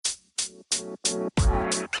But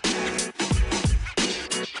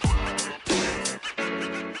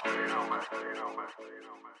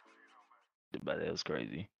it was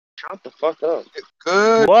crazy. Shut the fuck up.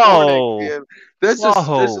 Good Whoa. morning, Jim. This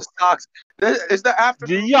Whoa. is toxic. Is the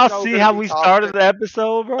afternoon Did y'all show see gonna how be we toxic? started the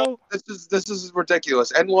episode, bro? This is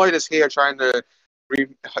ridiculous. And Lloyd is here trying to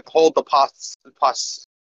hold the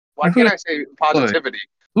Why can't I say positivity?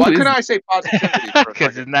 Why couldn't I say positivity? For a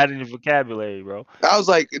Because second? it's not in your vocabulary, bro. I was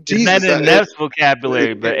like, It's Jesus. not in Neff's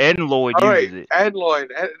vocabulary, but Ed Lloyd All right, uses it. Ed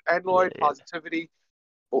Lloyd, Yeah. positivity.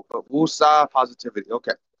 Wusa, positivity.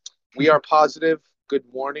 Okay, we are positive. Good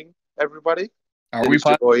morning, everybody. Are we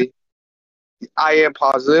Your boy. I am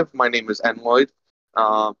positive. My name is N Lloyd.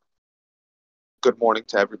 Good morning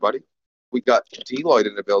to everybody. We got D Lloyd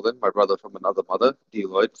in the building, my brother from another mother. D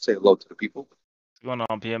Lloyd, say hello to the people. What's going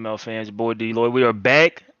on, PML fans? Your boy D Lloyd. We are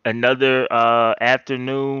back. Another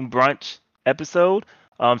afternoon brunch episode.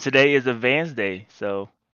 Today is Advance Day, so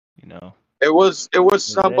you know. It was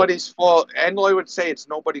somebody's fault. N Lloyd would say it's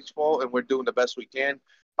nobody's fault, and we're doing the best we can.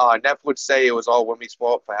 Neff would say it was all Wimmy's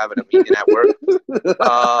fault for having a meeting at work.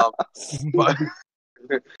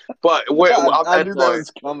 But I knew that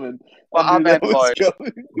was coming. I'm Ed Lloyd.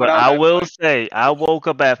 But I will say, I woke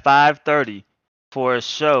up at 5:30 for a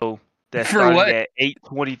show that started at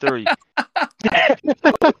 8:23.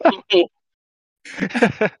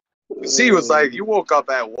 C was like, "You woke up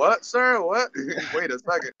at what, sir? What? Wait a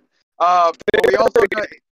second."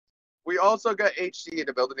 We also got HC in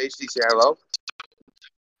the building. HC, say hello.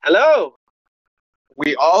 Hello.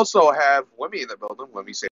 We also have Wimmy in the building.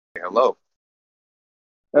 Wimmy, say hello.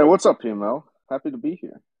 Hey, what's up, PML? Happy to be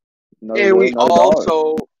here. And we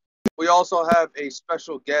also have a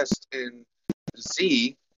special guest in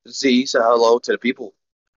Z. Z, say hello to the people.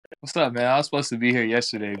 What's up, man? I was supposed to be here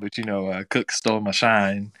yesterday, but Cook stole my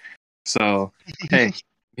shine. So, hey,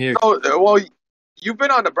 here. Well, you've been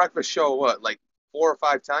on the breakfast show, what, like 4 or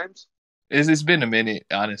 5 times? It's been a minute,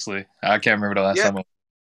 honestly. I can't remember the last time.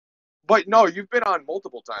 But no, you've been on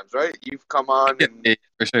multiple times, right? You've come on. Yeah,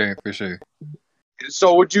 for sure.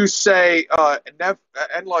 So would you say, Neff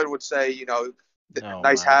and Lloyd would say,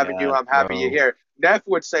 nice having you. I'm happy you're here. Neff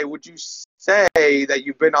would say, would you say that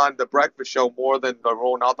you've been on the breakfast show more than the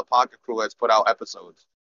Rolling Out the Pocket crew has put out episodes?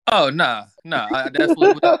 Oh, nah. I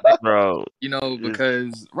definitely would. Bro.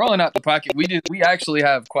 Because Rolling Out the Pocket, we actually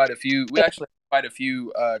have quite a few. We actually have quite a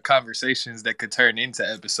few conversations that could turn into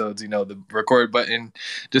episodes. The record button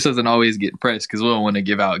just doesn't always get pressed because we don't want to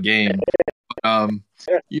give out game. I'll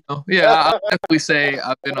definitely say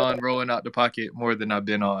I've been on Rolling Out the Pocket more than I've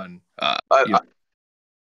been on. I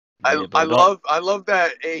love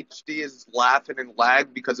that HD is laughing and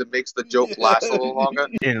lag because it makes the joke last a little longer.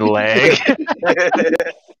 In lag.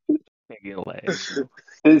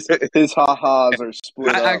 His ha-has are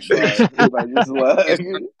split up. I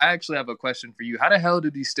actually have a question for you. How the hell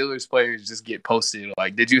did these Steelers players just get posted?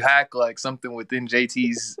 Like, did you hack something within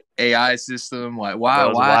JT's AI system? Like, why?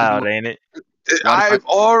 Wild, ain't it? I've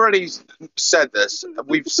already said this.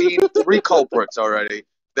 We've seen 3 culprits already.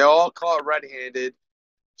 They're all caught red-handed.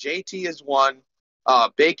 JT is one,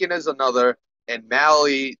 Bacon is another, and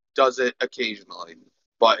Mally does it occasionally.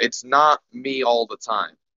 But it's not me all the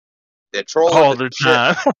time. They're trolling all the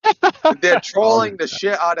time. They're trolling the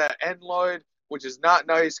shit out of N Lloyd, which is not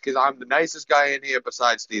nice because I'm the nicest guy in here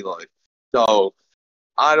besides D Lloyd. So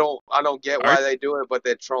I don't get why they do it, but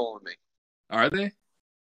they're trolling me. Are they?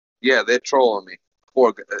 Yeah, they're trolling me.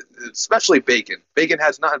 Especially Bacon. Bacon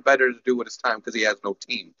has nothing better to do with his time because he has no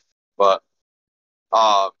team. But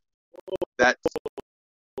that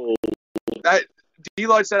D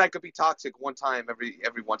Lloyd said I could be toxic one time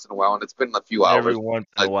every once in a while, and it's been a few hours. Every once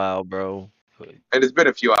in a while, bro. And it's been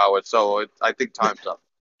a few hours, so I think time's up.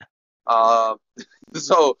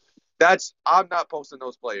 So I'm not posting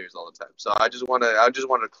those players all the time. So I just want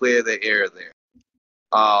to clear the air there.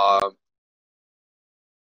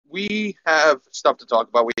 We have stuff to talk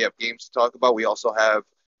about. We have games to talk about. We also have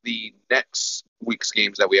the next week's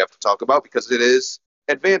games that we have to talk about because it is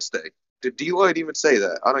Advance Day. Did D Lloyd even say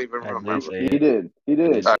that? I don't even remember. He did.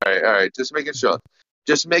 All right. Just making sure.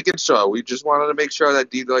 We just wanted to make sure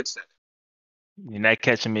that D Lloyd said it. You're not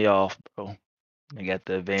catching me off, bro. I got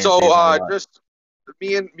the Advance So Day just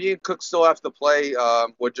me and Cook still have to play.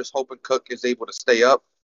 We're just hoping Cook is able to stay up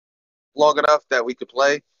long enough that we could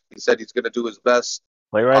play. He said he's going to do his best.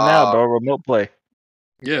 Play right now, bro. Remote play.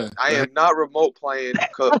 Yeah. I am not remote playing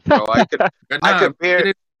Cook, bro. I could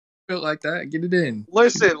barely feel like that. Get it in.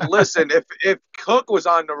 Listen. If Cook was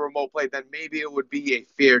on the remote play, then maybe it would be a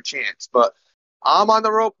fair chance. But I'm on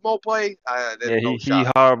the remote play. There's no shot.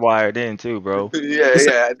 He hardwired in too, bro. yeah.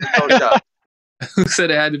 There's no shot. Who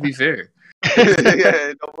said it had to be fair?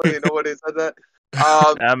 Yeah, nobody said that.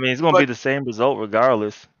 I mean, it's gonna be But the same result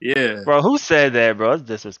regardless. Yeah. Bro, who said that, bro? That's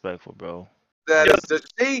disrespectful, bro. that Yeah. is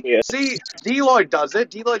the Yeah. see, Deloitte does it.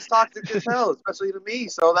 Deloitte's toxic as hell, especially to me,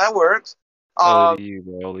 so that works. Only Um, to you,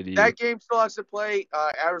 bro. Only to you. that game still has to play.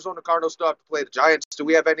 Arizona Cardinals still have to play the Giants. Do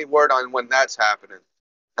we have any word on when that's happening?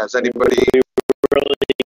 Has anybody?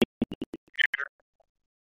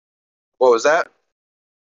 What was that?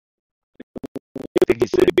 I think he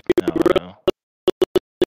said, I don't know.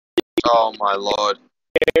 Oh my lord!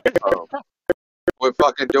 Oh, we're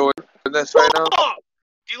fucking doing this right now.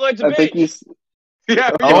 Deloitte's a I think bitch. he's.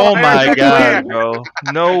 Yeah. Oh I my heard god, that. bro.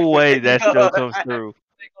 No way that still comes through.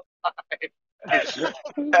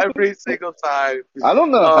 Every single time. I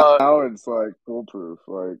don't know Uh, how it's like foolproof.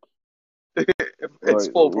 Like, it's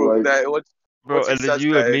foolproof that once Bro, he and then says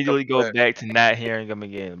you that, it immediately comes go back to not hearing him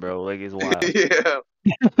again, bro. Like, it's wild. clear.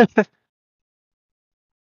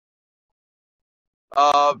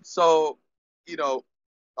 So, you know,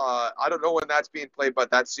 I don't know when that's being played,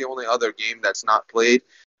 but that's the only other game that's not played.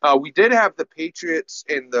 We did have the Patriots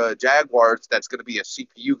and the Jaguars. That's going to be a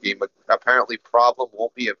CPU game, but apparently Problem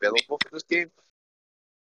won't be available for this game.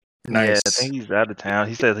 Nice. Yeah, I think he's out of town.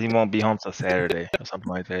 He says he won't be home till Saturday or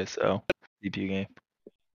something like that. So, CPU game.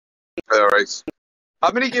 All right.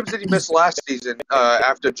 How many games did he miss last season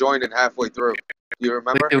after joining halfway through? Do you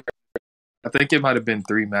remember? I think it might have been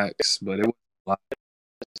 3 max, but it was a lot.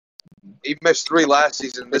 He missed 3 last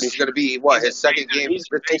season. This is going to be, what, his second game? He's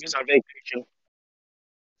on vacation.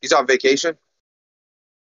 He's on vacation?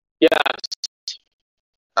 Yeah.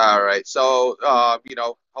 All right. So,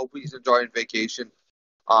 hope he's enjoying vacation.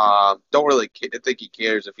 Don't really think he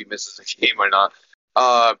cares if he misses a game or not.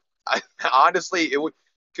 Honestly,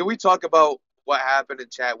 can we talk about what happened in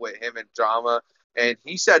chat with him and Drama? And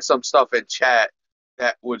he said some stuff in chat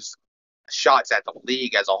that was shots at the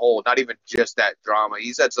league as a whole, not even just that Drama.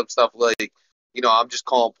 He said some stuff like, I'm just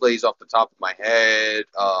calling plays off the top of my head.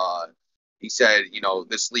 He said,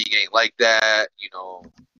 this league ain't like that.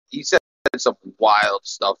 He said some wild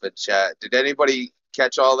stuff in chat. Did anybody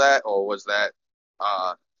catch all that, or was that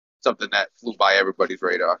something that flew by everybody's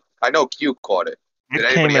radar? I know Q caught it. Did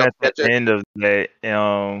It came anybody in else at the catch it? end of that.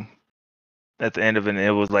 At the end of it,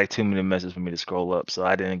 it was like too many messages for me to scroll up, so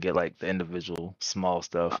I didn't get like the individual small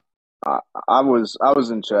stuff. I was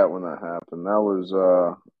in chat when that happened. That was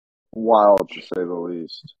wild to say the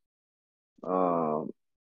least.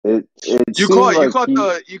 It You seemed caught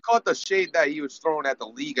like you caught the shade that he was throwing at the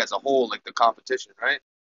league as a whole, like the competition, right?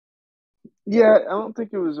 Yeah, I don't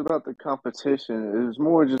think it was about the competition. It was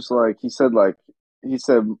more just like he said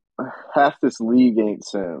half this league ain't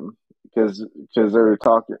sim because they were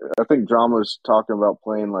talking. I think Drama was talking about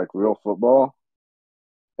playing like real football,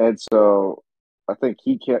 and so I think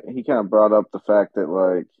he kind of brought up the fact that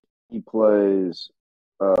like he plays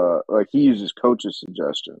like he uses coaches'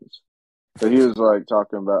 suggestions. So he was like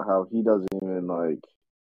talking about how he doesn't even like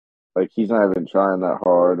he's not even trying that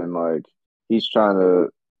hard, and like he's trying to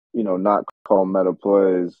not call meta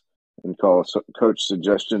plays and call coach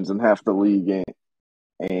suggestions, and half the league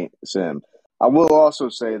ain't sim. I will also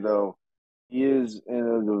say though, he is in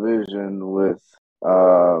a division with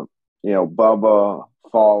Bubba,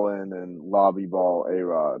 Fallen, and Lobby Ball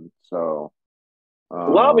A-Rod. So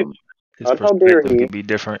Lobby. His How dare perspective he? could be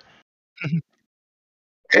different.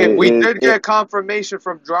 And we did get confirmation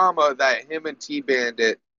from Drama that him and T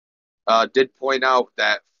Bandit did point out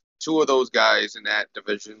that 2 of those guys in that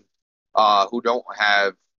division who don't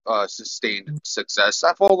have sustained success.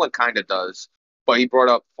 That Fallen kind of does. But he brought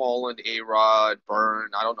up Fallen, A-Rod, Burn.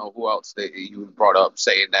 I don't know who else he brought up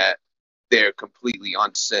saying that they're completely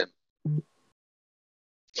unsim.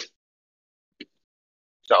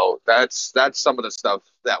 So that's some of the stuff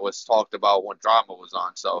that was talked about when Drama was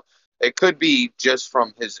on. So it could be just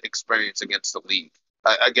from his experience against the league,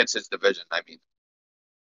 against his division, I mean.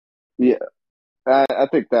 Yeah, I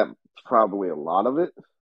think that probably a lot of it.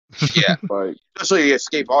 Yeah. Like, especially the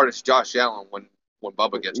escape artist Josh Allen when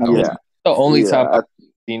Bubba gets healthy. yeah. The only Yeah, time I've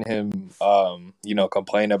seen him,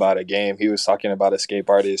 complain about a game, he was talking about Escape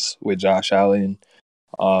Artist with Josh Allen.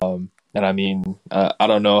 And I mean, I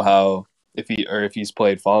don't know how if he's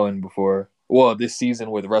played Fallen before. Well, this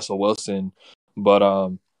season with Russell Wilson, but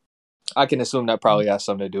I can assume that probably has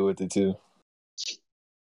something to do with it too.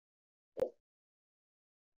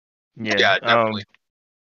 Yeah, definitely.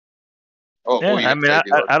 I mean,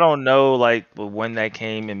 I don't know like when that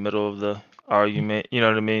came in middle of the argument, you know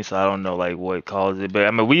what I mean? So I don't know like what caused it, but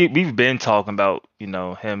I mean we've been talking about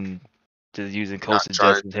him just using coach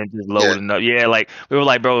suggestions, him just loading up. Yeah, like we were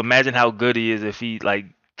like, bro, imagine how good he is if he like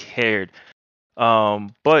cared.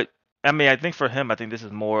 But I mean, I think for him, I think this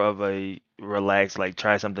is more of a relaxed, like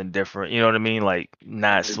try something different. You know what I mean? Like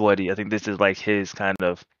not sweaty. I think this is like his kind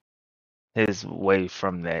of his way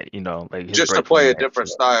from that. You know, like his Just to break from play a that. different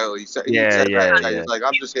So, style. He said yeah, that. yeah. He's like,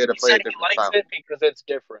 I'm just here to He play a said he different likes style. it because it's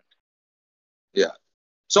different.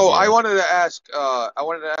 So Yeah. I wanted to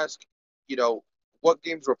ask, you know, what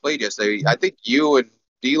games were played yesterday? I think you and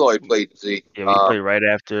Deloy played, Z. Yeah, we played right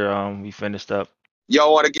after we finished up.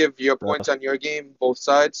 Y'all want to give your So, points on your game, both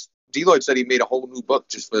sides? Deloy said he made a whole new book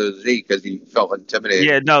just for Z because he felt intimidated.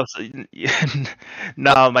 yeah, no, so,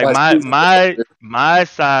 no, like my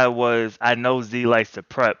side was I know Z likes to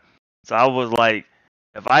prep, so I was like,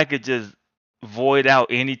 if I could just void out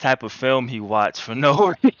any type of film he watched for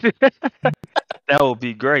no reason, that would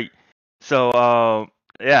be great. So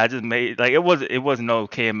yeah, I just made like it wasn't no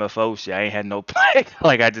KMFO shit. I ain't had no play.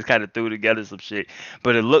 Like I just kind of threw together some shit,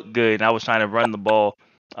 but it looked good, and I was trying to run the ball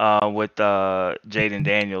with Jaden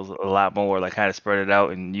Daniels a lot more, like kind of spread it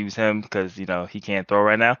out and use him because you know he can't throw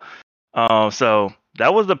right now. So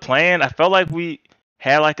that was the plan. I felt like we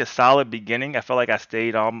had like a solid beginning. I felt like I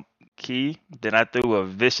stayed on key. Then I threw a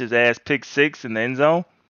vicious ass pick six in the end zone,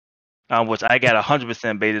 which I got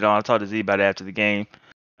 100% baited on. I talked to Z about it after the game.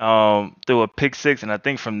 Threw a pick six, and I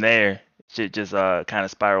think from there shit just kind of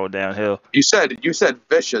spiraled downhill. You said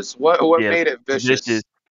vicious. What Yeah, made it vicious? vicious.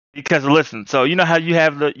 Because listen, so you know how you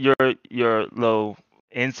have your little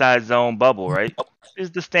inside zone bubble, right? It's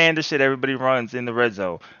the standard shit everybody runs in the red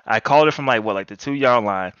zone. I called it from like the 2 yard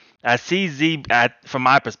line. I see Z from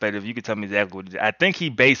my perspective. You can tell me exactly what he did. I think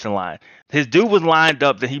he baseline. His dude was lined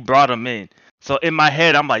up, then he brought him in. So in my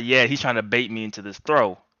head, I'm like, yeah, he's trying to bait me into this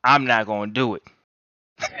throw. I'm not gonna do it.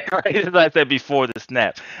 Right, as I said before the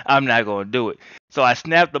snap, I'm not gonna do it. So I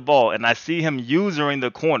snapped the ball, and I see him using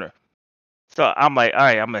the corner. So I'm like, all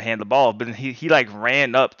right, I'm gonna hand the ball, but he like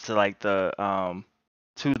ran up to like to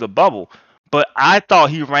the bubble, but I thought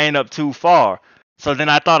he ran up too far. So then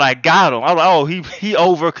I thought I got him. I was like, oh, he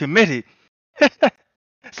overcommitted.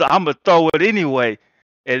 So I'm gonna throw it anyway.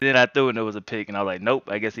 And then I threw it and it was a pick, and I was like, nope,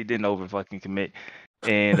 I guess he didn't over fucking commit.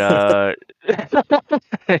 And I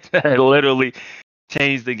literally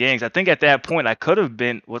changed the games. I think at that point I could have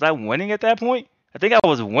been. Was I winning at that point? I think I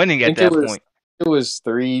was winning at that point. It was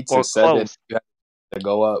 3-7. Close. You had to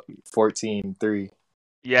go up 14-3.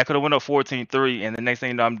 Yeah, I could have went up 14-3, and the next thing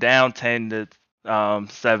you know, I'm down 10-7,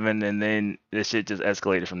 and then this shit just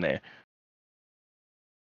escalated from there.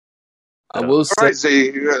 I will say, All right,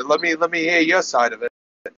 Z. Let me hear your side of it.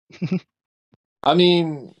 I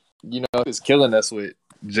mean, you know, it's killing us with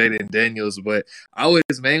Jaden Daniels, but I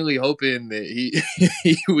was mainly hoping that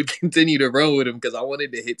he would continue to run with him because I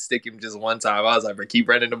wanted to hit stick him just one time. I was like, keep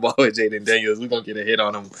running the ball with Jaden Daniels. We're going to get a hit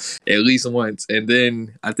on him at least once. And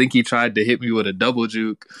then I think he tried to hit me with a double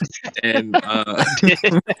juke, and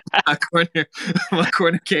my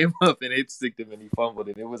corner came up and hit sticked him, and he fumbled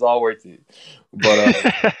it. It was all worth it.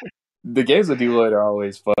 But the games with Deloitte are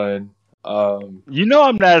always fun. You know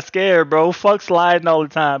I'm not scared, bro. Fuck sliding all the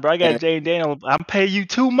time, bro. I got Jane Daniel. I'm paying you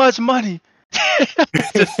too much money.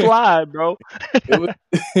 Just slide, bro.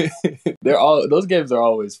 Those games are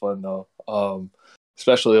always fun though.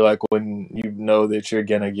 Especially like when you know that you're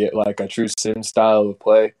gonna get like a true sim style of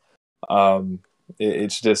play.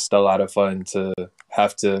 It's just a lot of fun to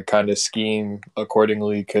have to kind of scheme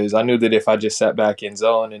accordingly because I knew that if I just sat back in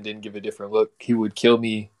zone and didn't give a different look, he would kill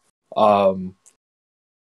me.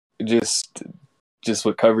 Just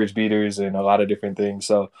with coverage beaters and a lot of different things.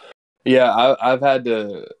 So yeah, I've had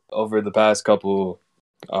to over the past couple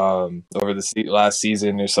over the last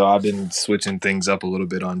season or so, I've been switching things up a little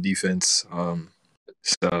bit on defense.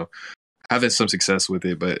 So having some success with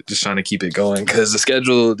it, but just trying to keep it going because the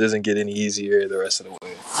schedule doesn't get any easier the rest of the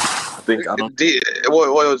way. What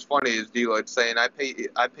was funny is Deloitte saying, "I pay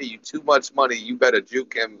you too much money. You better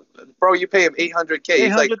juke him, bro. You pay him $800K.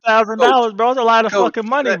 $800,000, bro. That's a lot of fucking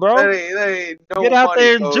money, bro. That ain't no Get out money,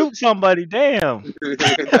 there and coach. juke somebody. Damn.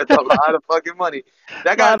 That's a lot of fucking money.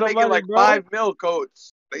 That guy's making money, like bro. $5 million,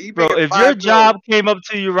 coach. Bro, if your job came up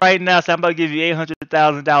to you right now, so I'm about to give you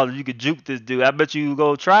 $800,000, you could juke this dude. I bet you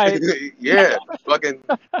go try it. Yeah, fucking.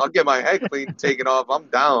 I'll get my head clean, taken off. I'm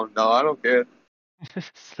down. No, I don't care.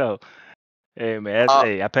 So, hey man,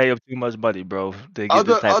 I pay up too much money, bro, to get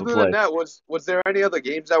this type of play. Other than that, was there any other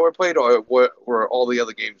games that were played, or were all the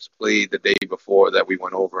other games played the day before that we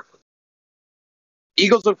went over?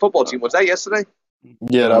 Eagles and football team, was that yesterday?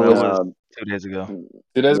 Yeah, that was 2 days ago.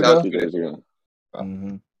 2 days ago? 2 days ago.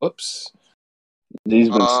 Mm-hmm. Whoops. He's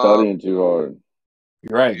been studying too hard.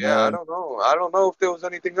 You're right. Yeah, man. I don't know. I don't know if there was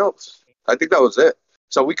anything else. I think that was it.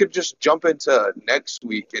 So we could just jump into next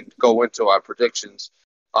week and go into our predictions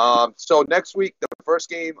So next week, the first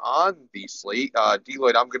game on the slate,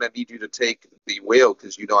 Deloitte, I'm gonna need you to take the wheel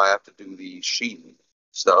because you know I have to do the sheet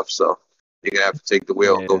stuff. So you're gonna have to take the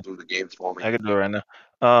wheel and go Yeah, through the games for me. I can do it right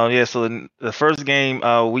now. Yeah. So the first game,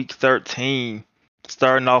 week 13,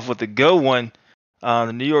 starting off with a good one.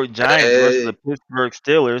 The New York Giants versus the Hey, Pittsburgh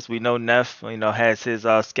Steelers. We know Neff, has his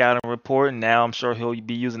scouting report, and now I'm sure he'll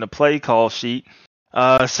be using the play call sheet.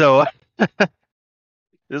 So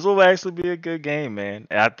this will actually be a good game, man.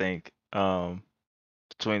 I think.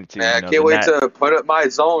 Between the two, man, I they're can't wait not. to put up my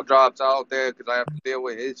zone drops out there because I have to deal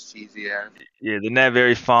with his cheesy ass. Yeah, they're not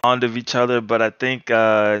very fond of each other, but I think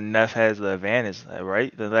Neff has the advantage,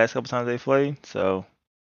 right? The last couple times they played, so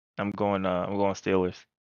I'm going Steelers.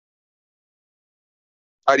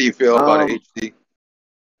 How do you feel about it, Um, HD?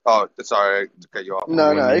 Oh, sorry to cut you off.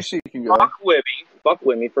 no, Wimmy. actually, you can go. Fuck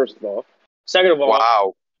with me, first of all. Second of all,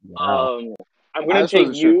 Wow. Wow. I'm I gonna just take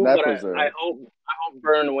wasn't sure if you, Neff but was I there. hope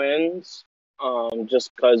Burn wins.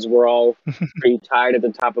 Just because we're all pretty tied at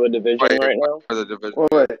the top of the division Wait, right now. for the division.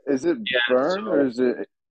 Wait, is it Yeah, Burn or is it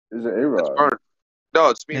It's A-Rod? Burn. No,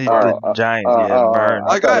 it's me, He's Burn. the Giants, yeah, Burn.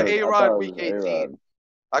 I got I A-Rod thought it week was 18. A-Rod.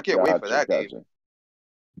 I can't wait for that game. Gotcha.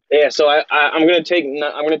 Yeah, so I'm gonna take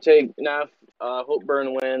Neff. Hope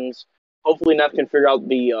Burn wins. Hopefully Neff can figure out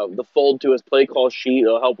the fold to his play call sheet.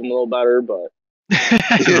 It'll help him a little better, but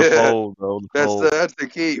The Yeah, fold, bro. The fold. that's the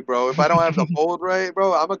key, bro. If I don't have the fold right,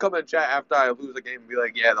 bro, I'm gonna come in chat after I lose the game and be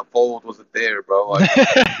like, yeah, the fold wasn't there, bro. Like,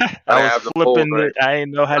 I I was have the fold flipping right. it. I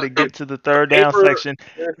didn't know how to get to the the third down paper section.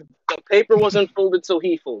 the paper wasn't folded, so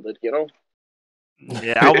he folded. You know.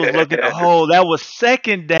 Yeah, I was looking. Oh, that was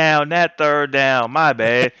second down, not third down. My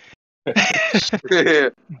bad. This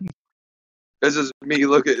is me.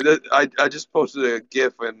 Look at this. I just posted a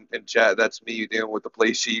GIF in chat. That's me dealing with the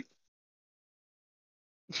play sheet.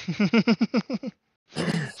 Try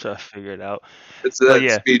to figure it out. It's But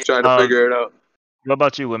yeah, me trying to figure it out. what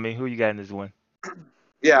about you, Wimmy? Who you got in this one?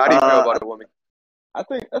 Yeah, how do you feel about it, woman? I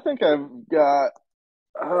think I've got.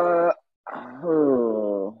 Oh.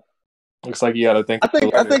 Looks like you got to think. I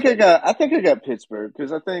think I got Pittsburgh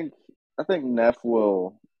because I think Neff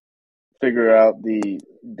will figure out the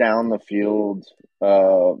down the field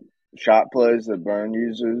shot plays that Burn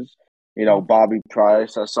uses. You know, Bobby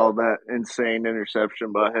Price. I saw that insane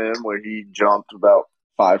interception by him where he jumped about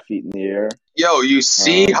 5 feet in the air. Yo, you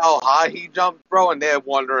see how high he jumped, bro? And they're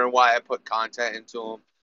wondering why I put content into him.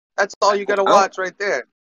 That's all you gotta watch right there.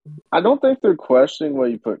 I don't think they're questioning why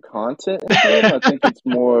you put content into him. I think it's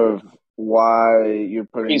more of why you're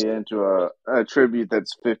putting it into a tribute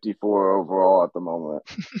that's 54 overall at the moment.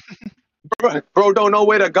 Bro don't know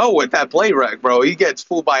where to go with that play rec, bro. He gets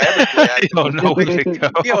fooled by every play action. Don't know where to go.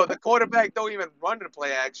 Yo, the quarterback don't even run the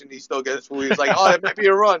play action. He still gets fooled. He's like, oh, that might be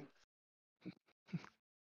a run.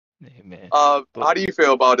 Hey, man. How do you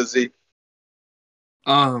feel about it, Z?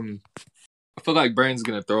 I feel like Burns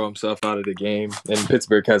gonna throw himself out of the game, and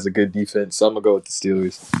Pittsburgh has a good defense, so I'm gonna go with the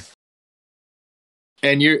Steelers.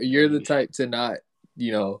 And you're the type to not,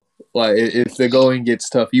 like if the going gets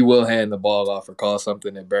tough, you will hand the ball off or call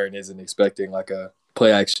something that Burn isn't expecting, like a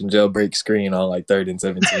play action jailbreak screen on like 3rd and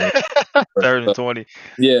 17. 3rd and 20.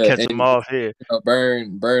 Yeah, Catch him off here.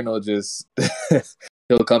 Burn will just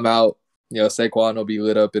he'll come out. Saquon will be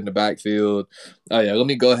lit up in the backfield. Oh yeah, let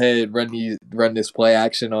me go ahead run this play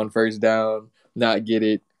action on 1st down, not get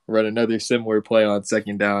it, run another similar play on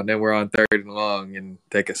 2nd down, then we're on 3rd and long and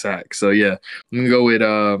take a sack. So yeah, I'm gonna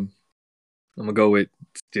go with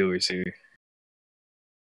Steelers here.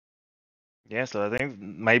 Yeah, so I think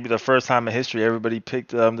maybe the first time in history everybody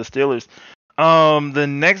picked the Steelers. The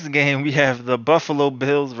next game we have the Buffalo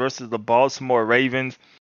Bills versus the Baltimore Ravens.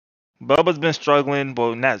 Bubba's been struggling.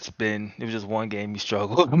 Well, not been. It was just one game he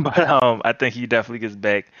struggled, but I think he definitely gets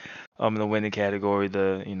back in the winning category.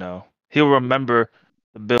 He'll remember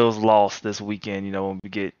the Bills lost this weekend. When we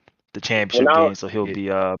get the championship game, so he'll be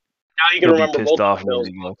now you can remember pissed both off. Bills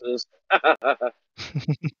losses.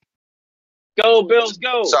 Go Bills,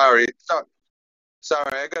 go! Sorry,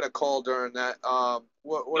 I got a call during that.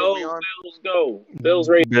 What are we on? Bills, go! Bills,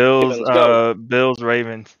 Ravens, go! Bills,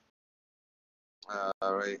 Ravens.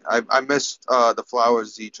 All right. I missed the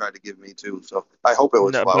flowers Z tried to give me too, so I hope it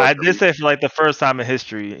was flowers. But I did say for like the first time in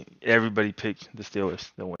history, everybody picked the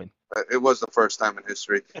Steelers to win. It was the first time in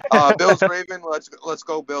history. Bills, Raven. Let's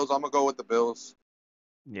go Bills. I'm gonna go with the Bills.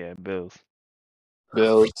 Yeah, Bills.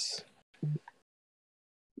 Bills.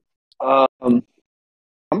 I'm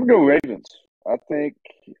gonna go Ravens. I think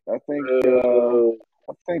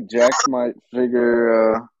Jax might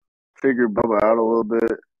figure Bubba out a little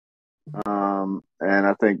bit. And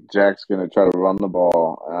I think Jack's going to try to run the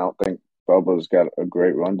ball. And I don't think Bubba's got a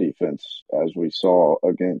great run defense, as we saw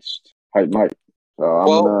against Hype Mike. So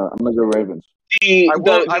I'm gonna go Ravens. The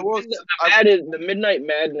Midnight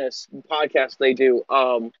Madness podcast they do.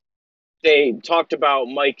 They talked about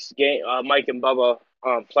Mike's game, Mike and Bubba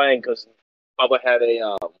playing because Bubba had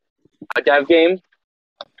a dev game.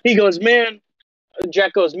 He goes, man.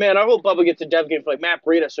 Jack goes, man. I hope Bubba gets a dev game for like Matt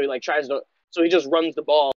Breida, so he like tries to, so he just runs the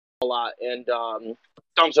ball a lot and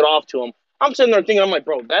dumps it off to him. I'm sitting there thinking, I'm like,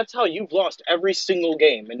 bro, that's how you've lost every single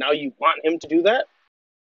game, and now you want him to do that?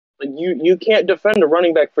 Like you can't defend a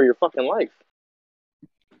running back for your fucking life.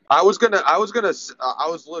 I was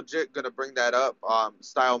legit gonna bring that up.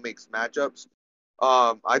 Style makes matchups.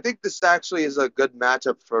 I think this actually is a good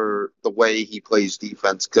matchup for the way he plays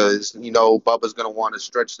defense because Bubba's gonna want to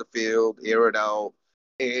stretch the field, air it out,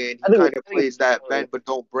 and he kind of plays that bend but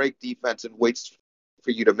don't break defense and waits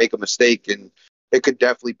for you to make a mistake, and it could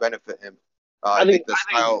definitely benefit him. I think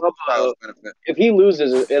style's benefit. If he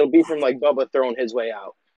loses, it'll be from like Bubba throwing his way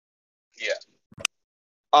out. Yeah.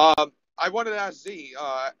 I wanted to ask Z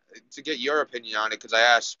to get your opinion on it because I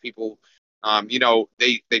asked people.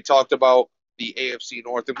 They talked about the AFC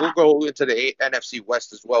North, and we'll go into the NFC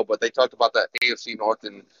West as well. But they talked about the AFC North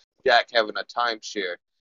and Jack having a timeshare.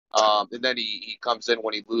 And then he comes in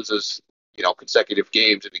when he loses, consecutive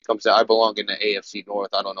games, and he comes in. I belong in the AFC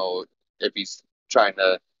North. I don't know if he's trying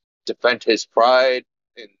to defend his pride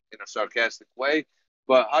in a sarcastic way,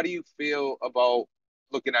 but how do you feel about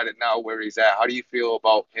looking at it now where he's at? How do you feel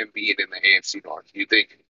about him being in the AFC North? Do you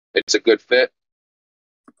think it's a good fit?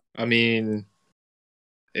 I mean,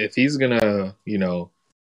 if he's gonna,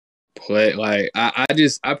 play like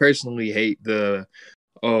I personally hate the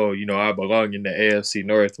I belong in the AFC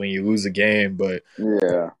North when you lose a game, but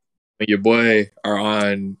yeah, when your boy are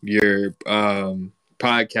on your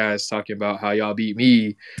podcast talking about how y'all beat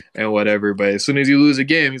me and whatever, but as soon as you lose a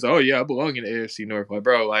game, he's like, oh yeah, I belong in the AFC North. Like,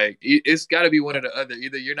 bro, like it's got to be one or the other.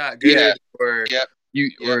 Either you're not good or you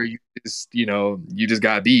just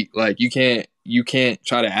got beat. Like you can't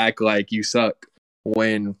try to act like you suck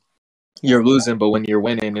when you're losing, but when you're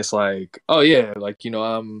winning, it's like, oh yeah, like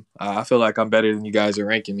I feel like I'm better than you guys are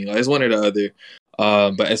ranking me. Like it's one or the other.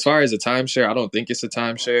 But as far as a timeshare, I don't think it's a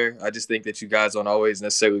timeshare. I just think that you guys don't always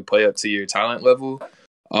necessarily play up to your talent level.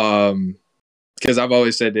 Because I've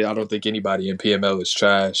always said that I don't think anybody in PML is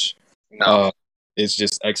trash. No. It's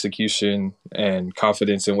just execution and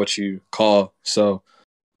confidence in what you call. So,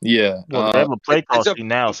 yeah. Well, they have a play call scheme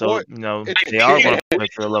now, so they are going to play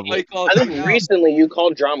for a level. I think recently you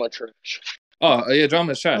called Drama trash. Oh yeah,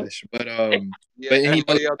 Drama's trash, but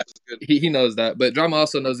he knows that. But Drama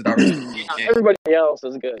also knows that I respect his game. Everybody else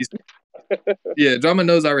is good. Yeah, Drama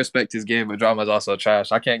knows I respect his game, but Drama's also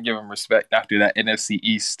trash. I can't give him respect after that NFC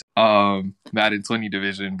East Madden 20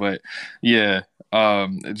 division. But yeah,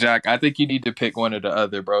 Jack, I think you need to pick one or the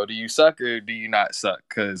other, bro. Do you suck or do you not suck?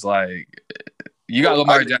 Because like you got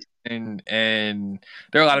Lamar Jackson, and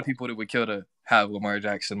there are a lot of people that would kill to have Lamar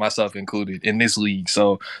Jackson, myself included, in this league.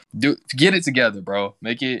 So get it together, bro.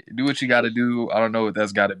 Do what you got to do. I don't know what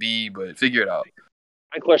that's got to be, but figure it out.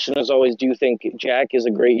 My question is always, do you think Jack is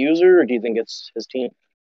a great user, or do you think it's his team?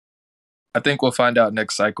 I think we'll find out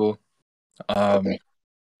next cycle. I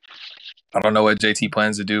don't know what JT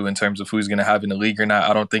plans to do in terms of who's going to have in the league or not.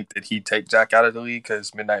 I don't think that he'd take Jack out of the league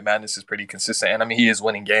because Midnight Madness is pretty consistent. And I mean, he is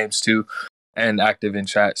winning games too and active in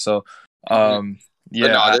chat. So,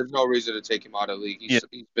 yeah, there's no reason to take him out of the league. He's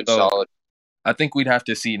been solid. I think we'd have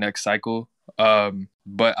to see next cycle.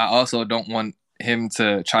 But I also don't want him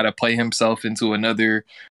to try to play himself into another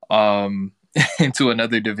division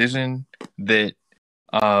that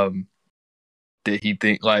he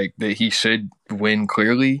think like that he should win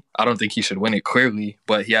clearly. I don't think he should win it clearly,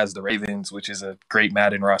 but he has the Ravens, which is a great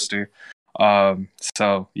Madden roster.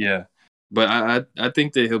 So yeah. But I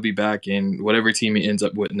think that he'll be back, and whatever team he ends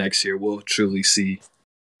up with next year, we'll truly see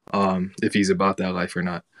if he's about that life or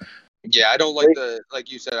not. Yeah, I don't like like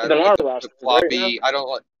you said, I don't like the floppy. I don't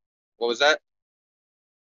like. What was that?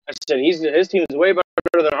 I said his team is way better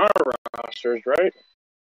than our rosters, right?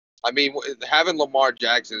 I mean, having Lamar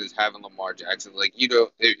Jackson is having Lamar Jackson. Like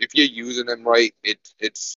if you're using him right,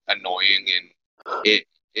 it's annoying and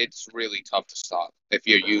it's really tough to stop if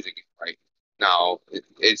you're using it right. Now,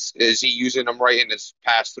 is he using them right in his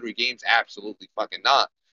past 3 games? Absolutely fucking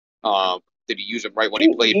not. Did he use them right when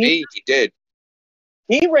he played me? He did.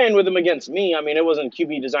 He ran with him against me. I mean, it wasn't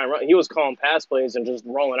QB design. He was calling pass plays and just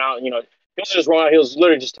rolling out. He was just rolling out. He was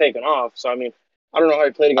literally just taking off. So, I mean, I don't know how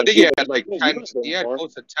he played against me. I think he had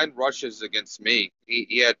close to 10 rushes against me.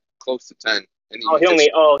 He had close to 10. And he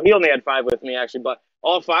only had 5 with me, actually. But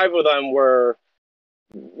all 5 of them were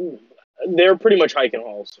pretty much hiking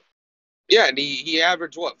hauls. Yeah, and he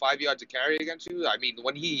averaged what 5 yards a carry against you. I mean,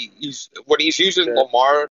 when he's using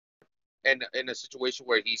Lamar in a situation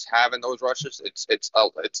where he's having those rushes, it's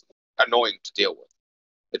annoying to deal with.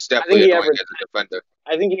 It's definitely annoying as a defender.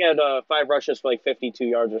 I think he had 5 rushes for like 52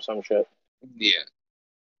 yards or some shit. Yeah.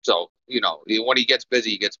 So when he gets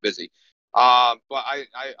busy, he gets busy. But I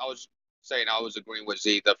was saying I was agreeing with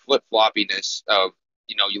Z. The flip floppiness of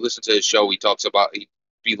you listen to his show. He talks about he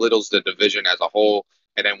belittles the division as a whole.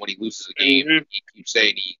 And then when he loses a game, he keeps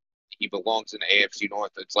saying he belongs in the AFC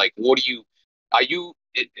North. It's like, it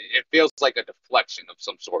feels like a deflection of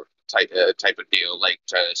some sort type of deal, like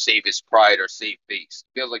to save his pride or save face.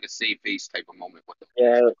 It feels like a save face type of moment with him.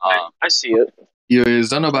 Yeah, I see it.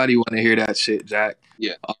 Don't nobody want to hear that shit, Jack.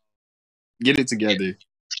 Yeah. Get it together.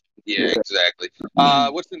 Yeah, exactly.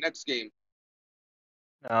 What's the next game?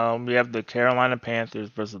 We have the Carolina Panthers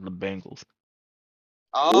versus the Bengals.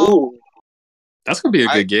 Oh. That's going to be a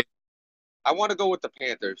good game. I want to go with the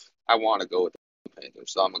Panthers. So I'm going to go with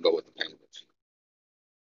the Panthers.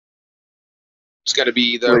 It's going to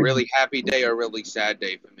be either a really happy day or a really sad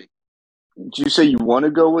day for me. Did you say you want to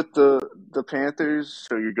go with the Panthers,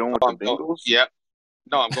 so you're going with the Bengals? Yeah.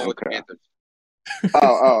 No, I'm going with the Panthers.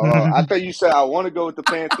 Oh. I thought you said I want to go with the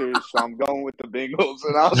Panthers, so I'm going with the Bengals.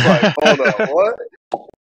 And I was like, hold on, what?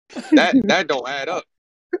 That don't add up.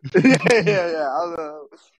 Yeah.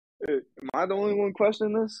 Am I the only one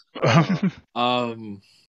questioning this?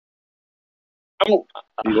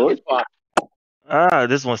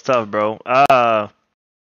 This one's tough, bro.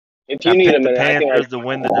 If you need a minute, the Panthers to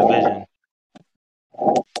win the division.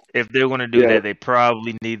 If they're going to do that, they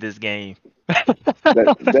probably need this game.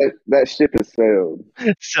 that ship has sailed.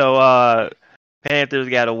 So, Panthers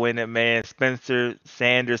got to win it, man. Spencer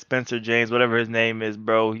James, whatever his name is,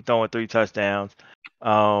 bro. He's throwing 3 touchdowns.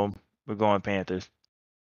 We're going Panthers.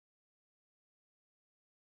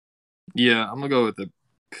 Yeah, I'm gonna go with the.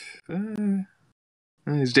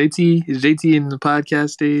 Is JT in the podcast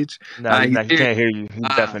stage? No, he can't hear you.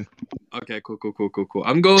 He's deafened. Okay, cool.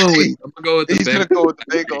 I'm gonna go with the. He's gonna go with the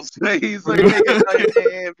Bengals. He's like making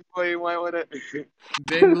a hand before he went with it.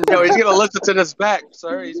 Yo, he's gonna listen to this back,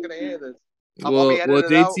 sir. He's gonna hear this. Well,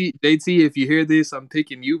 JT, if you hear this, I'm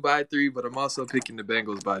picking you by 3, but I'm also picking the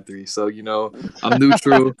Bengals by 3. So I'm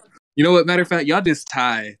neutral. You know what? Matter of fact, y'all just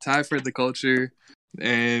tie for the culture,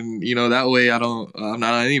 and that way I'm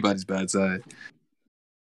not on anybody's bad side.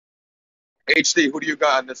 HD, who do you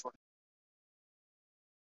got on this one?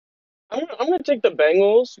 I'm gonna take the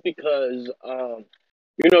Bengals because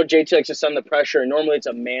JT likes to send the pressure. Normally it's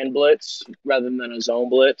a man blitz rather than a zone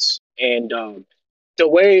blitz, and the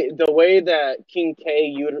way that King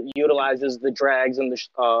K utilizes the drags and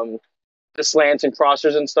the slants and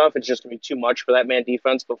crossers and stuff, it's just gonna be too much for that man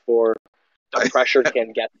defense before the pressure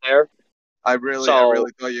can get there. I really thought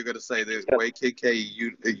you were gonna say the way KK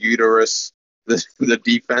uterus the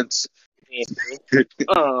defense.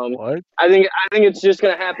 What? I think it's just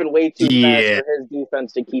gonna happen way too fast for his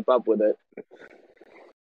defense to keep up with it.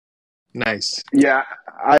 Nice. Yeah,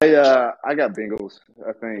 I got Bengals.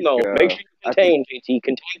 I think. No, make sure you contain, JT.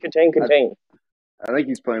 Contain. I think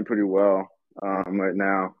he's playing pretty well right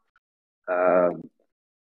now.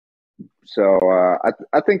 So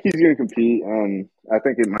I think he's going to compete, and I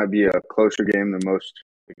think it might be a closer game than most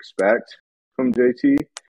expect from JT.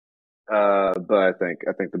 But I think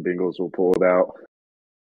the Bengals will pull it out.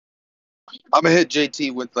 I'm gonna hit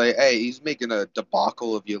JT with hey, he's making a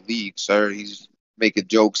debacle of your league, sir. He's making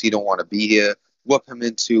jokes. He don't want to be here. Whip him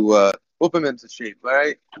into shape, all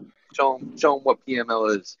right? Show him what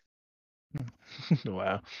PML is.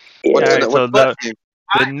 Wow.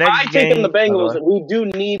 I take in the Bengals. We do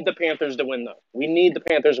need the Panthers to win, though. We need the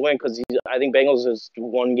Panthers to win because I think Bengals is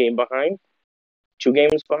 1 game behind, 2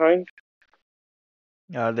 games behind.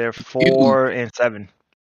 They're 4-7.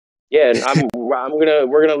 Yeah, and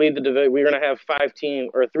we're gonna lead the division. We're gonna have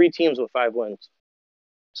 3 teams with 5 wins.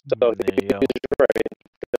 So there you go. Right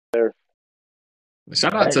there.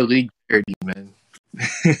 Shout out to League 30, man.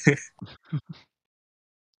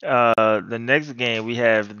 The next game we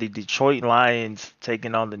have the Detroit Lions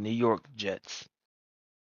taking on the New York Jets.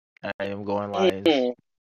 I am going Lions. Mm-hmm.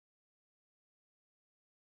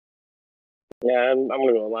 Yeah, I'm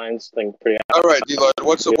gonna go Lions. Thing pretty. All right, D-Lord.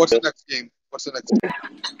 What's the next game?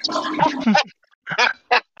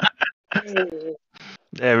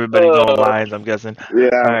 Everybody going Lions, I'm guessing. Yeah,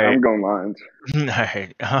 right. I'm going Lions. All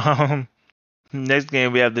right. Next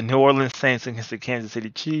game we have the New Orleans Saints against the Kansas City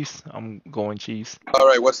Chiefs. I'm going Chiefs. All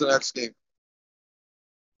right, what's the next game?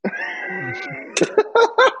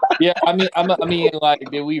 Yeah, I mean, like,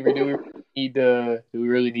 do we really need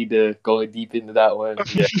to go deep into that one?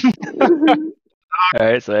 Yeah. All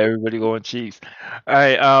right, so everybody going Chiefs. All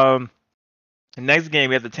right, the next game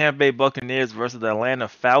we have the Tampa Bay Buccaneers versus the Atlanta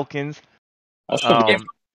Falcons. That's the game.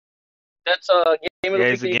 That's game of Yeah,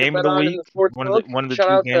 the it's week a that you game of bet the on in week. the sports book. One of the Shout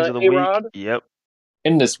two out games to of the week. A-Rod. Yep.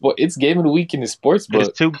 In the sport, it's game of the week in the sports book.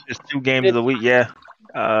 It's two games of the week. Yeah.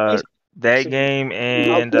 That game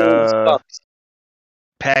and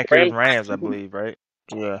Packers Rams, I believe, right?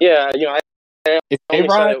 Yeah. Yeah, Is I only said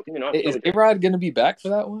A-Rod, it, is A-Rod going to be back for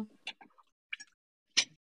that one?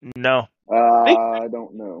 No. I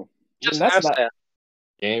don't know. just That's ask not- that.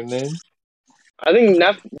 Game then. I think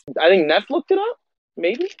Neff looked it up.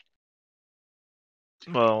 Maybe.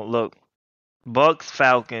 Well, look, Bucks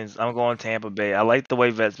Falcons. I'm going Tampa Bay. I like the way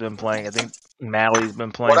Vet's been playing. I think Mally's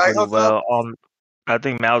been playing What I pretty hooked well. I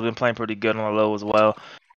think Mally's been playing pretty good on the low as well.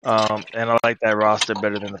 And I like that roster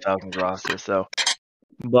better than the Falcons roster. So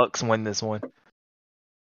Bucks win this one.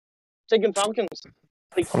 Taking Falcons.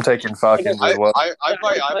 I'm taking Falcons as well. I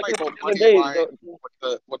might go money Days, line with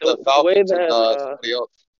the the Falcons way and that, somebody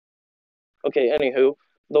else. Okay, anywho,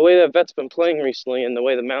 the way that Vet's been playing recently and the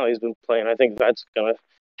way that Mally's been playing, I think Vet's gonna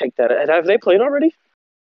take that. Have they played already?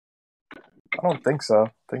 I don't think so.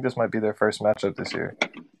 I think this might be their first matchup this year.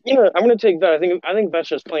 Yeah, I'm gonna take Vet. I think Vet's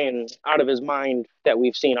just playing out of his mind that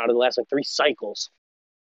we've seen out of the last 3 cycles.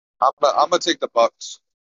 I'm gonna take the Bucks.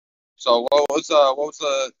 So what was the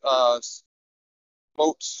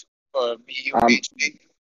votes for BUHD?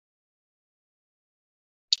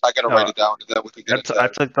 I gotta write it down. Is that we can get I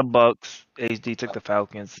took the Bucks. HD took the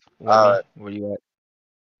Falcons. Alright. Where you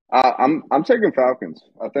at? I'm taking Falcons.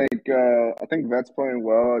 I think Vet's playing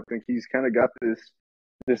well. I think he's kind of got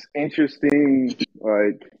this interesting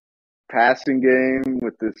like passing game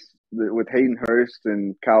with Hayden Hurst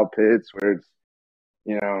and Kyle Pitts, where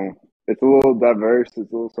it's a little diverse.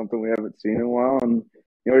 It's a little something we haven't seen in a while, and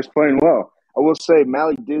he's playing well. I will say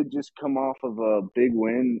Mally did just come off of a big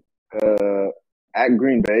win at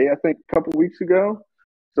Green Bay, I think, a couple weeks ago.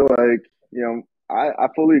 So I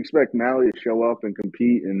fully expect Mally to show up and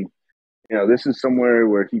compete, and this is somewhere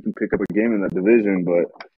where he can pick up a game in that division.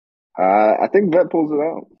 But I think Vet pulls it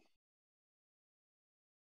out.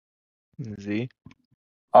 Z.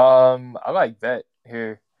 I like Vet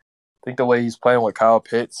here. I think the way he's playing with Kyle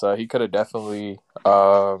Pitts, he could have definitely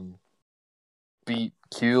beat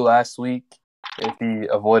Q last week if he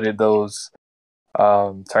avoided those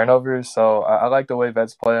turnovers. So I like the way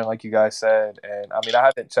Vet's playing, like you guys said. And I mean, I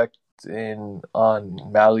haven't checked in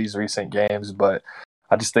on Mally's recent games, but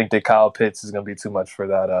I just think that Kyle Pitts is going to be too much for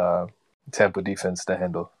that Tampa defense to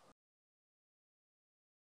handle.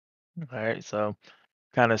 All right, so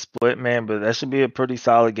kind of split, man, but that should be a pretty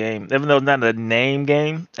solid game. Even though it's not a name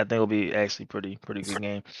game, I think it'll be actually pretty good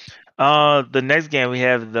game. The next game we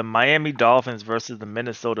have the Miami Dolphins versus the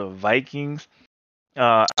Minnesota Vikings.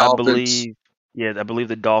 I believe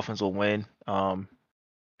the Dolphins will win. And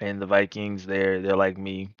the Vikings, they're like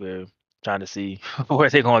me. We're trying to see where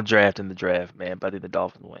they're going to draft in the draft, man. But I think the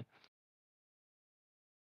Dolphins win.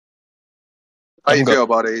 How you feel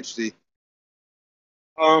about HD?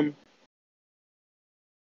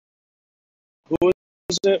 Who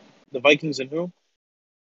is it? The Vikings and who?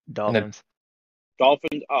 Dolphins.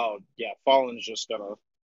 Dolphins. Oh yeah, Fallen's just gonna.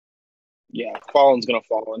 Yeah, Fallen's gonna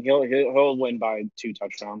fall, and he'll win by 2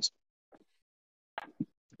 touchdowns.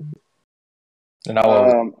 And I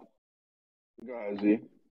went Go ahead, Z.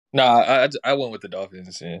 I went with the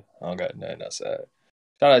Dolphins. Yeah, I don't got nothing else to add.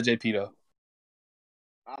 Shout out JP though.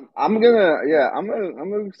 I'm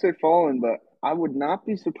gonna say Fallen, but I would not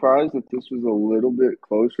be surprised if this was a little bit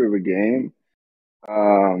closer of a game.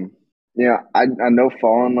 I know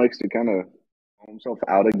Fallen likes to kind of pull himself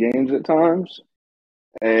out of games at times,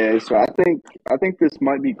 and so I think this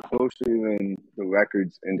might be closer than the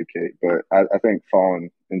records indicate. But I think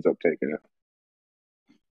Fallen ends up taking it.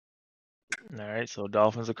 All right, so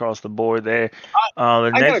Dolphins across the board there. I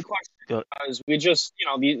got a question. Because we just,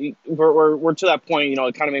 we're to that point.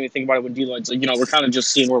 It kind of made me think about it with D-Lights. Like, we're kind of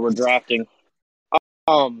just seeing where we're drafting.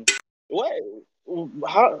 How do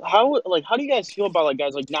you guys feel about like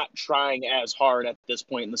guys like not trying as hard at this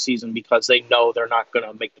point in the season because they know they're not going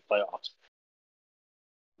to make the playoffs?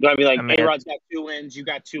 I mean, like A-Rod's got 2 wins, you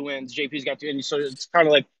got 2 wins, JP's got 2 wins, so it's kind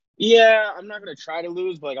of like, yeah, I'm not going to try to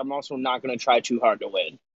lose, but like I'm also not going to try too hard to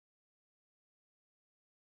win.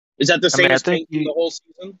 Is that the same as tanking the whole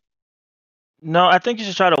season? No, I think you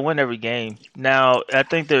should try to win every game. Now, I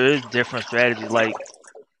think there is different strategies. Like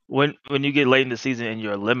when you get late in the season and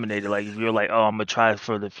you're eliminated, like if you're like, oh, I'm gonna try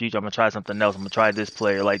for the future, I'm gonna try something else, I'm gonna try this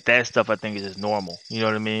player, like that stuff I think is just normal. You know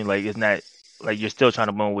what I mean? Like it's not like you're still trying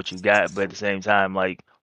to win what you got, but at the same time, like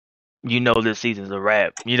you know this season's a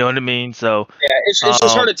wrap. You know what I mean? So Yeah, it's just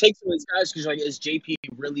hard to take some of these guys because like, is JP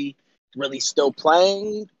really still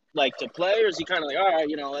playing like to play, or is he kind of like, all right,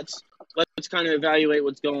 let's kind of evaluate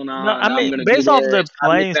what's going no, on. I I'm mean gonna do based off the this. I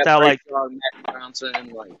make playing that style, pressure like on Matt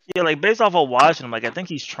Johnson. Like, yeah, like based off of watching him, like I think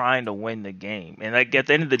he's trying to win the game, and like at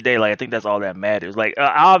the end of the day, like I think that's all that matters. Like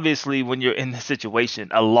obviously, when you're in this situation,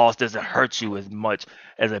 a loss doesn't hurt you as much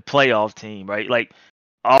as a playoff team, right? Like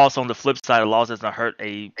also on the flip side, a loss doesn't hurt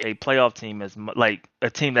a playoff team as much. Like a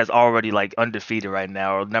team that's already like undefeated right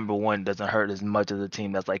now or number one doesn't hurt as much as a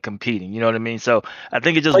team that's like competing. You know what I mean? So I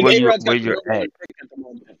think it's just like A-Rod's where got the you're number at. one pick at the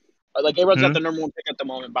moment. Like A-Rod's got Hmm? the number one pick at the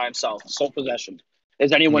moment by himself, sole possession.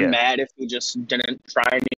 Is anyone Yeah. mad if he just didn't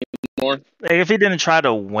try anymore? Like if he didn't try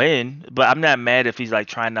to win, but I'm not mad if he's like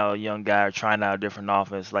trying out a young guy or trying out a different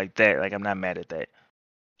offense like that. Like I'm not mad at that.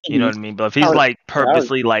 You know what I mean? But if he's like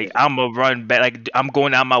purposely like I'm gonna run back, like I'm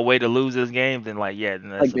going out my way to lose this game, then like yeah, then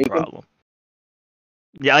that's Like a Bacon? problem.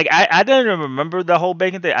 Yeah, like I didn't even remember the whole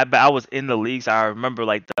Bacon thing. But I was in the league, so I remember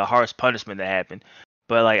like the harsh punishment that happened.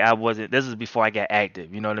 But like I wasn't. This is before I got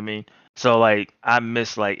active. You know what I mean? So like I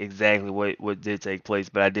missed like exactly what did take place,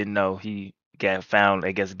 but I didn't know he got found,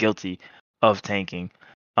 I guess, guilty of tanking.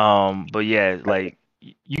 But yeah, like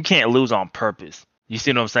you can't lose on purpose. You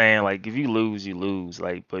see what I'm saying? Like if you lose, you lose.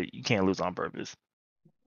 Like, but you can't lose on purpose.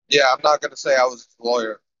 Yeah, I'm not gonna say I was his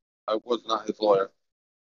lawyer. I was not his lawyer.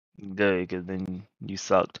 Good, because then you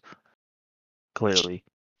sucked. Clearly,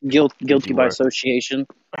 Guilty you by were. association.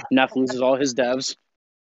 Neff loses all his devs.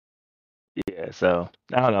 Yeah, so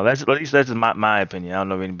I don't know. That's at least that's my opinion. I don't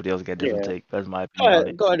know if anybody else got a different Yeah. take. That's my Go opinion on it.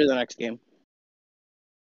 ahead. Go ahead to the next game.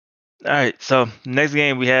 All right, so next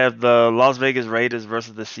game we have the Las Vegas Raiders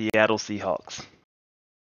versus the Seattle Seahawks.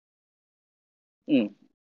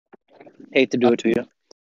 Hate to do it to you.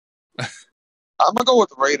 I'm gonna go with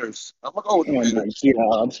the Raiders. I'm gonna go with the Oh my Raiders.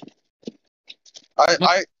 god.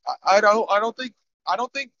 I don't think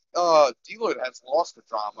Deloitte has lost the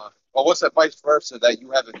drama. Or what's that vice versa that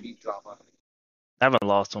you haven't beat drama? I haven't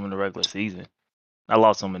lost to him in the regular season. I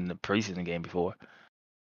lost to him in the preseason game before.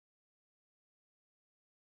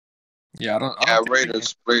 Yeah, I don't Yeah, think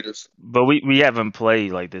Raiders. But we haven't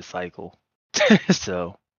played like this cycle.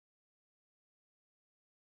 So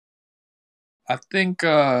I think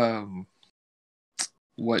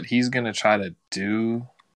what he's gonna try to do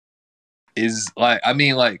is like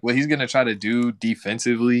what he's gonna try to do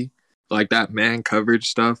defensively, like that man coverage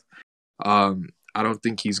stuff. I don't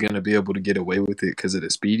think he's gonna be able to get away with it because of the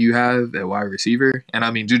speed you have at wide receiver. And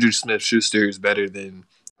I mean, Juju Smith-Schuster is better than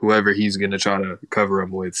whoever he's gonna try to cover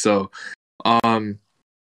him with. So,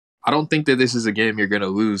 I don't think that this is a game you're gonna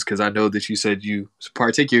lose because I know that you said you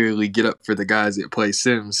particularly get up for the guys that play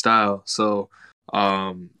sim style. So,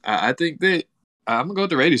 I think that I'm gonna go with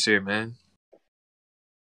the Raiders here, man.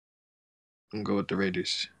 I'm gonna go with the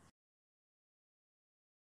Raiders.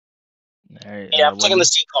 all right, Yeah, I'm taking the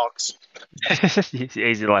Seahawks.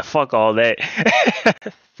 He's like fuck all that.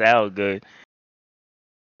 Sound good.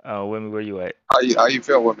 Wimmy, where you at? How you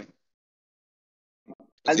feel with me?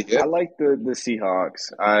 I like the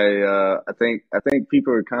Seahawks. I think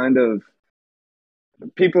people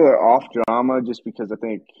are off drama just because I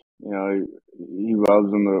think he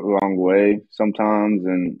rubs them the wrong way sometimes,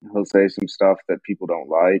 and he'll say some stuff that people don't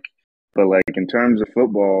like. But like in terms of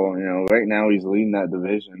football, right now he's leading that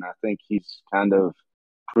division. I think he's kind of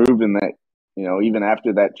proven that even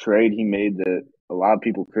after that trade he made that a lot of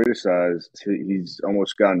people criticized, he's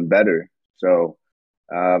almost gotten better. So.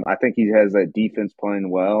 I think he has that defense playing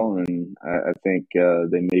well, and I think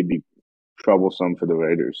they may be troublesome for the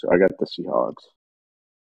Raiders. So I got the Seahawks.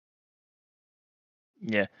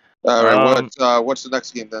 Yeah. All right. What's the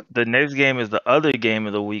next game then? The next game is the other game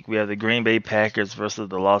of the week. We have the Green Bay Packers versus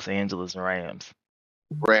the Los Angeles Rams.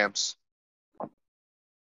 Rams.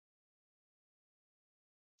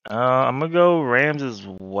 I'm gonna go Rams as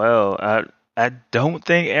well. I don't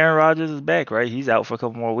think Aaron Rodgers is back. Right, he's out for a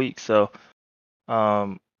couple more weeks. So,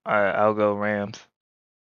 I'll go Rams.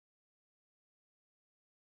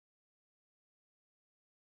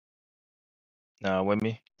 With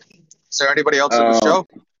me. Is there anybody else in the show?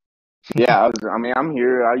 Yeah, I'm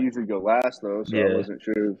here. I usually go last though, so Yeah. I wasn't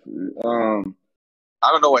sure.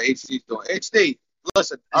 I don't know what HD's doing. HD,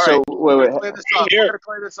 listen. All so right, wait. We're gonna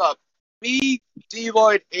clear this up. Me,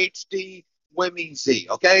 Deloitte, HD, Wimmy, Z.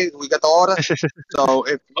 Okay, we got the order. So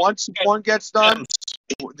if once one gets done,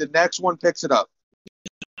 the next one picks it up.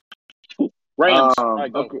 Rams.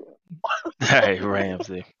 Okay. Hey, Rams.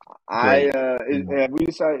 Have we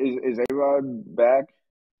decided is A-Rod back?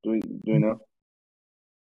 Do we know?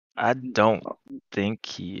 I don't think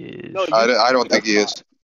he is. No, I don't think he is.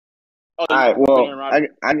 Oh, All right. Well, Aaron Rodgers.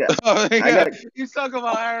 I got. Yeah. got. You talk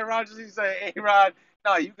about Aaron Rodgers, you say A-Rod.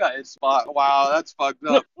 No, you got his spot. Wow, that's fucked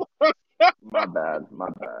up. My bad. My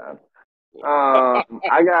bad.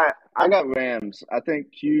 I got Rams. I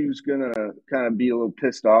think Q's gonna kind of be a little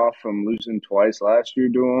pissed off from losing twice last year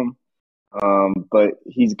to him. But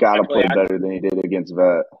he's got to play better than he did against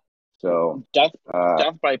Vet. So Death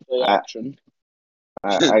by play action.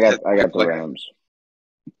 I got the Rams.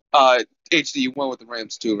 HD, you went with the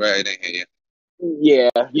Rams too, right? I didn't hear you. Yeah,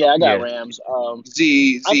 I got Rams.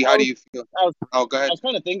 Z, how do you feel? Go ahead. I was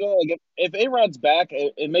kind of thinking like if A-Rod's back,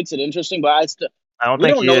 it makes it interesting. But I don't we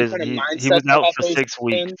think don't he know is. what kind of mindset He was out for FA's 6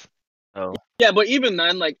 weeks. Oh. Yeah, but even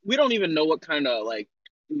then, like we don't even know what kind of like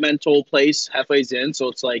mental place Hefe's in. So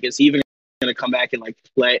it's like, is he even going to come back and like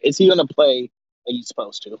play? Is he going to play like he's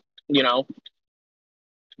supposed to? You know.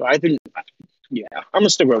 So I think, yeah, I'm gonna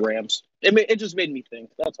stick with Rams. It just made me think.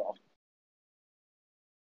 That's all.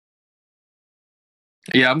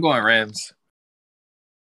 Yeah, I'm going Rams.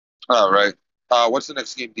 All right. What's the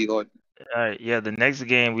next game, D-Lloyd? All right, yeah, the next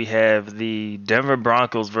game we have the Denver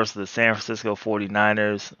Broncos versus the San Francisco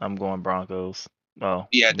 49ers. I'm going Broncos. Oh,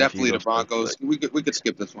 yeah, definitely the Broncos. We could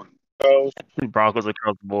skip this one. Broncos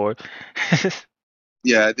across the board.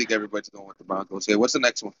 Yeah, I think everybody's going with the Broncos here. What's the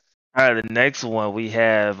next one? All right, the next one we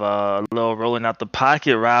have a little rolling out the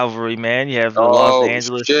pocket rivalry, man. You have the Los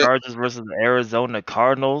Angeles Chargers versus the Arizona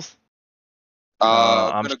Cardinals.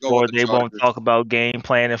 I'm sure they won't talk about game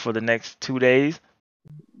planning for the next 2 days.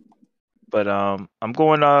 But I'm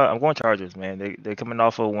going Chargers, man. They're coming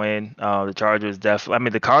off a win. The Chargers definitely. I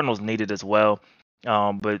mean, the Cardinals need it as well.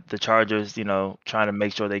 But the Chargers, trying to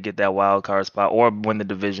make sure they get that wild card spot or win the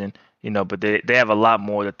division. But they have a lot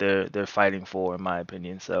more that they're fighting for, in my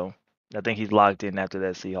opinion. So I think he's locked in after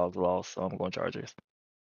that Seahawks loss. So I'm going Chargers.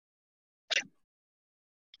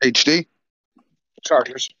 HD?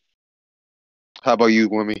 Chargers. How about you,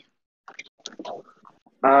 Wimmy?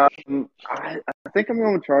 I think I'm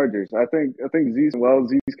going with Chargers. I think Z's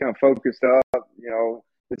kind of focused up.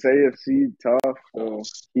 It's AFC tough, so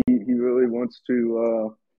he really wants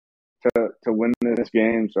to win this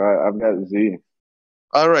game. So I've got Z.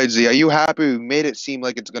 All right, Z. Are you happy? We made it seem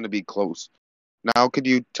like it's going to be close. Now, could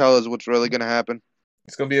you tell us what's really going to happen?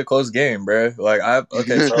 It's going to be a close game, bro. Like I'm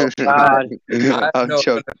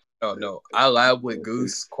joking. No. I lab with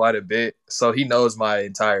Goose quite a bit, so he knows my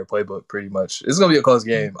entire playbook pretty much. It's gonna be a close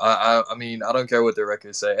game. I mean, I don't care what the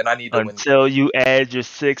records say, and I need to win. Until you add your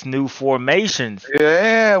 6 new formations.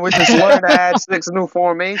 Yeah, we just learned to add 6 new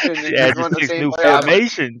formations. And add your 6 new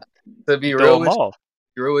formations. To be real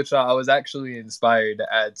with y'all, I was actually inspired to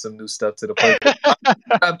add some new stuff to the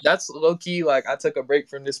playbook. That's low key. Like I took a break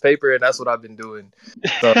from this paper, and that's what I've been doing.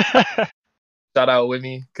 So. Shout out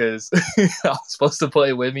Wimmy, because I was supposed to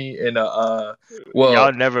play Wimmy in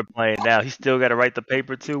y'all never playing now. He still got to write the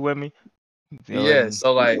paper too, Wimmy. Yeah,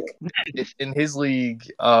 so like in his league,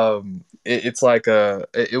 it's like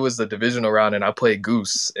it was the divisional round, and I played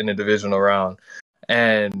Goose in the divisional round,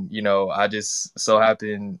 and I just so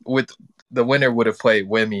happened with the winner would have played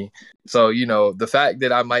Wimmy. So, the fact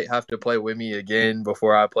that I might have to play Wimmy again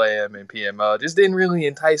before I play him in PML just didn't really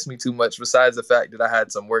entice me too much, besides the fact that I had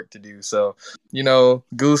some work to do. So,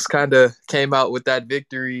 Goose kind of came out with that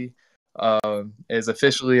victory, as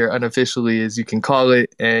officially or unofficially as you can call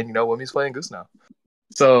it. And, Wimmy's playing Goose now.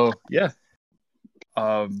 So, yeah.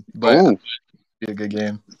 But it'll be a good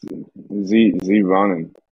game. Z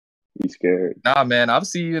running. He's scared. Nah, man, I'll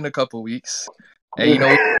see you in a couple weeks.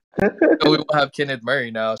 And, we will have Kenneth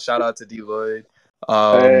Murray now. Shout out to D-Lloyd.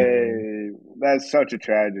 Hey, that's such a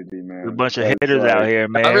tragedy, man. A bunch of hitters out here,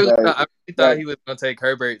 man. I really thought he was going to take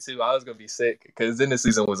Herbert, too. I was going to be sick because then the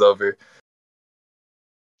season was over.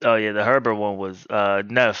 Oh, yeah, the Herbert one was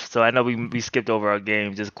nuts. So I know we skipped over our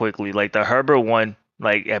game just quickly. Like, the Herbert one,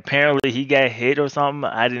 like, apparently he got hit or something.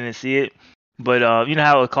 I didn't see it. But you know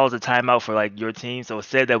how it calls a timeout for like your team? So it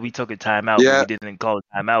said that we took a timeout, but we didn't call a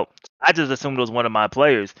timeout. I just assumed it was one of my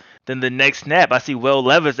players. Then the next snap, I see Will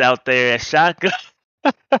Levis out there at shotgun.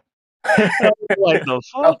 Like the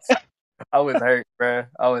fuck? I was hurt, bro.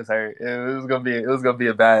 I was hurt. It was gonna be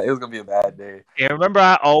a bad day. And remember,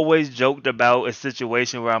 I always joked about a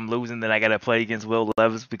situation where I'm losing, then I gotta play against Will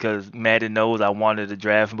Levis because Madden knows I wanted to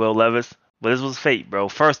draft Will Levis. But this was fate, bro.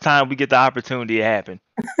 First time we get the opportunity, it happened.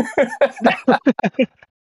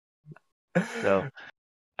 So,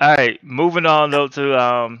 all right, moving on though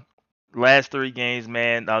to last 3 games,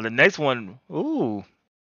 man. The next one, I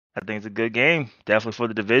think it's a good game, definitely for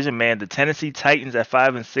the division, man. The Tennessee Titans at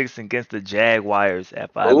 5-6 against the Jaguars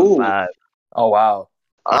at 5-5. Oh wow!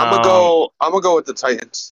 I'm gonna go with the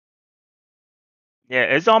Titans. Yeah,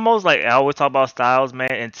 it's almost like I always talk about styles,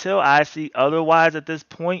 man. Until I see otherwise at this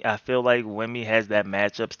point, I feel like Wimmy has that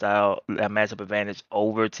matchup style, that matchup advantage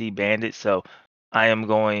over T Bandit. So I am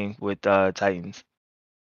going with Titans.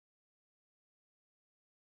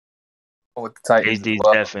 With the Titans as HD's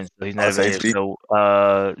well. defense, so he's Oh, it's never here. HD. So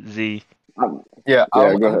Z. Yeah, Yeah,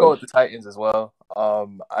 I'm go going with ahead. the Titans as well.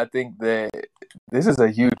 I think that this is a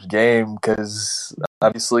huge game because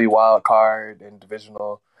obviously wild card and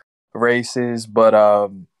divisional races, but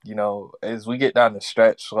as we get down the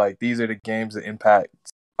stretch, like these are the games that impact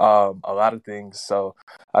a lot of things. So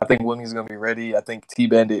I think Wimmy's gonna be ready. I think T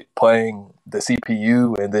Bandit playing the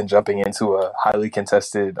CPU and then jumping into a highly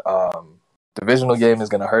contested divisional game is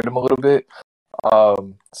gonna hurt him a little bit.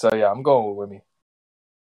 So yeah, I'm going with Wimmy.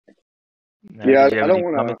 Yeah, Did you I have don't any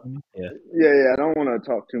want comments? to. Yeah. Yeah, I don't want to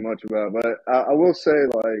talk too much about it, but I will say,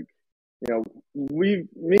 like, me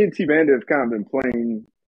and T Bandit have kind of been playing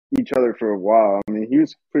each other for a while. I mean, he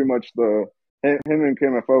was pretty much him and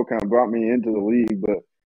KMFO kind of brought me into the league, but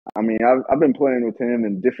I mean, I've been playing with him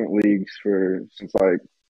in different leagues since like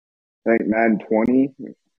I think Madden 20.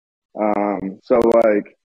 So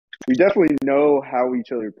like we definitely know how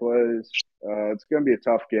each other plays. It's gonna be a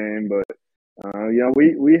tough game, but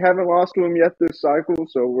we haven't lost to him yet this cycle,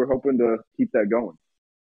 so we're hoping to keep that going.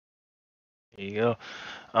 There you go.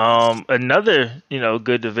 Another,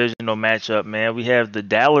 good divisional matchup, man. We have the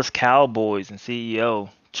Dallas Cowboys and CEO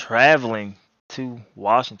traveling to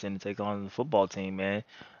Washington to take on the football team, man.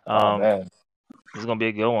 Oh Um, man. this is gonna be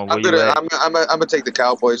a good one. I'm Where you gonna at? I'm gonna take the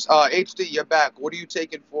Cowboys. HD, you're back. What are you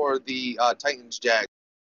taking for the Titans Jag?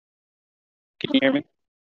 Can you hear me?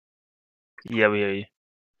 Yeah, we hear you.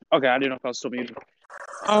 Okay, I didn't know if I was still muted.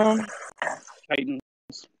 Titans.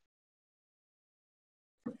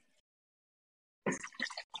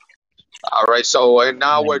 All right, so and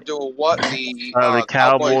now we're doing what the The Cowboys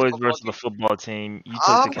Cowboys football versus the team. football team. You took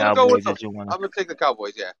the I'm gonna go with Cowboys. them. Did you want I'm to? gonna take the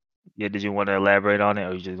Cowboys. Yeah. Yeah. Did you want to elaborate on it,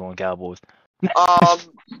 or you just going Cowboys? Um.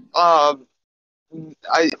 Um.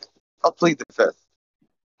 I'll plead the fifth.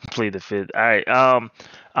 Plead the fifth. All right. I'm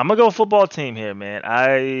gonna go football team here, man.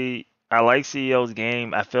 I like CEO's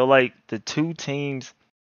game. I feel like the two teams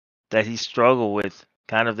that he struggled with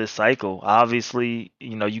kind of this cycle. Obviously,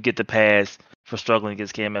 you get the pass for struggling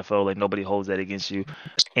against KMFO. Like nobody holds that against you.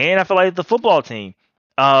 And I feel like the football team.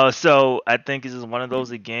 So I think this is one of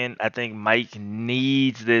those again. I think Mike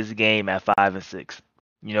needs this game at 5-6.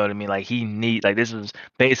 You know what I mean? Like this is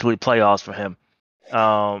basically playoffs for him.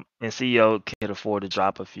 And CEO can afford to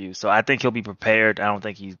drop a few, so I think he'll be prepared. I don't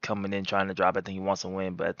think he's coming in trying to drop. I think he wants to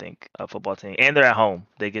win, but I think football team, and they're at home.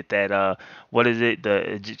 They get that what is it?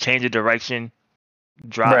 The change of direction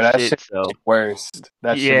drop Bro, that shit shit. So is the worst.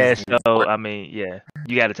 That shit yeah, is the so worst. I mean, yeah,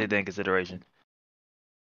 you got to take that in consideration.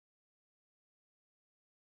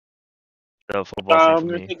 So football team I'm for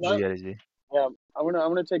gonna me. take What Mike. you got to do? Yeah, I'm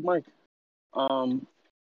gonna take Mike.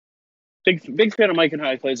 Big fan of Mike and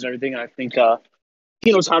how he plays and everything. I think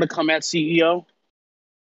he knows how to come at CEO,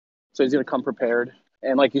 so he's gonna come prepared.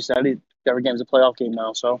 And like you said, every game's a playoff game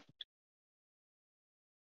now. So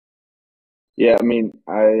Yeah, I mean,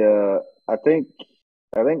 I think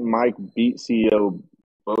Mike beat CEO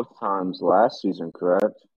both times last season,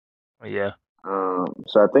 correct? Yeah,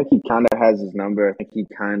 So I think he kind of has his number. I think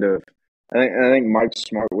Mike's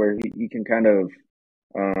smart where he can kind of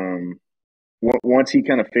once he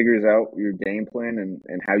kind of figures out your game plan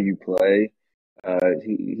and how you play,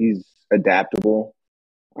 he's adaptable.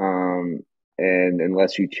 And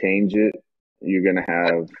unless you change it, you're gonna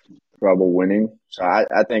have trouble winning. So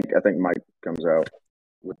I think Mike comes out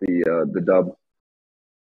with the dub.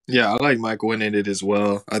 Yeah, I like Mike winning it as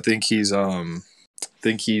well. I think he's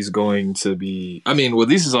going to be. I mean, well,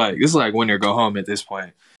 this is like win or go home at this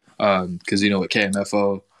point. Because with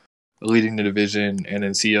KMFO leading the division, and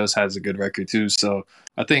then CEOs has a good record too. So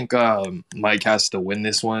I think Mike has to win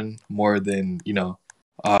this one more than it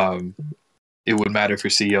would matter for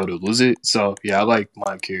CEO to lose it. So yeah, I like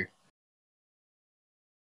Mike here.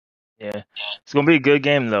 yeah, it's gonna be a good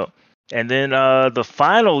game though. And then the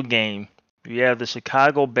final game, we have the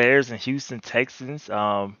Chicago Bears and Houston Texans.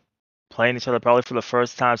 Playing each other probably for the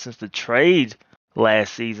first time since the trade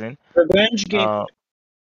last season. revenge game.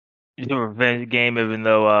 The revenge game, even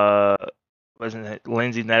though wasn't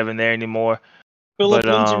Lindsey's not even there anymore. Philip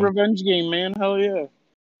But Lindsay revenge game, man. Hell yeah.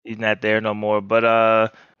 he's not there no more.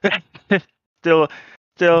 But still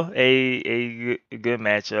a good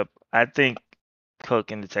matchup. I think Cook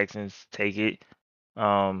and the Texans take it.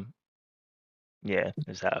 Yeah,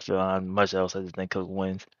 that's how I feel. On much else, I just think Cook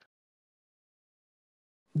wins.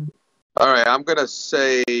 All right, I'm gonna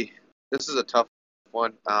say this is a tough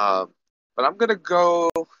one, but I'm gonna go.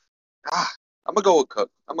 I'm I'm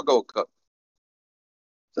gonna go with Cook.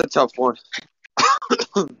 It's a tough one.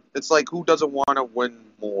 It's like who doesn't want to win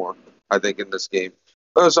more, I think, in this game.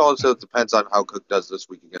 But it also depends on how Cook does this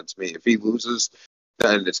week against me. If he loses,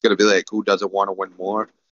 then it's going to be like who doesn't want to win more.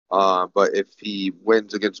 But if he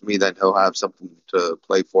wins against me, then he'll have something to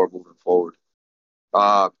play for moving forward.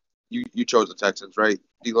 You chose the Texans, right,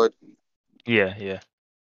 Deloitte? Yeah.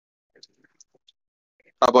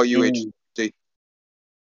 How about you, HT?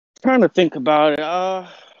 Trying to think about it.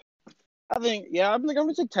 I'm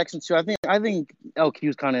gonna take Texans too. I think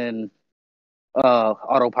LQ's kind of in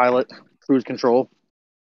autopilot, cruise control.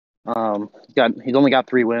 He's only got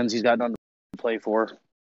 3 wins. He's got nothing to play for.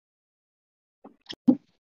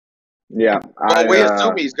 Yeah. Well, we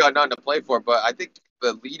assume he's got nothing to play for, but I think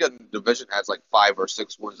the lead in the division has like 5 or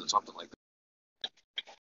 6 wins or something like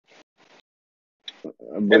that.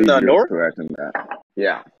 I believe the you're North? correct in that.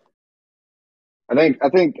 Yeah. I think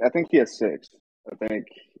he has 6. I think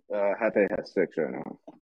Hefe has 6 right now.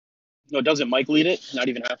 No, doesn't Mike lead it? Not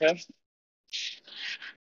even half.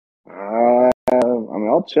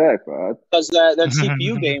 I'll check, but Because that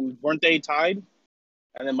CPU game, weren't they tied?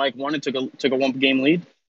 And then Mike won and took a 1-game lead.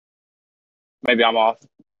 Maybe I'm off.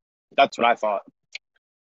 That's what I thought.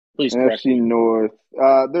 Please correct NFC me. North.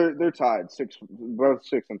 They're tied, both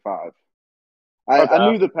 6 and 5. I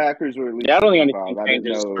knew the Packers were at least. Yeah, I don't think 6 and anything 5.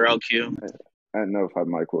 changes for LQ. I didn't know if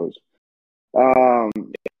Mike was.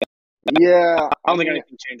 Yeah. I don't think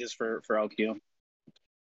anything changes for LQ.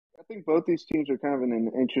 I think both these teams are kind of in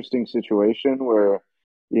an interesting situation where,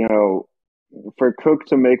 for Cook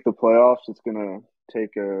to make the playoffs, it's going to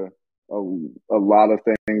take a lot of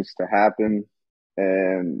things to happen,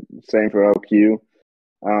 and same for LQ.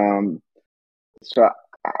 So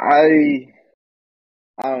I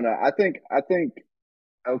don't know. I think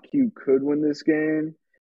LQ could win this game.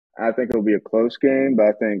 I think it'll be a close game, but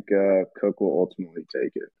I think Cook will ultimately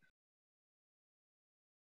take it.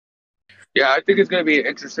 Yeah, I think it's going to be an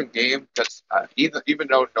interesting game because even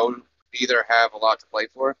though neither have a lot to play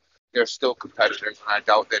for, they're still competitors, and I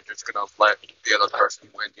doubt they're just going to let the other person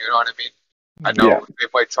win. You know what I mean? I know they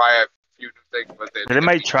might try a few new things, but they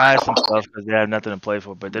might try some stuff because they have nothing to play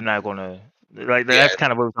for, but they're not going to. That's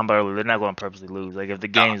kind of what we were talking about earlier. They're not going to purposely lose. Like if the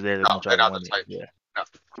game's there, they're going to try to win it. Yeah. No.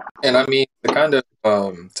 And I mean, to kind of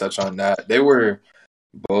touch on that, they were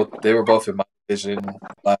both in my division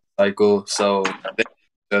last cycle, so they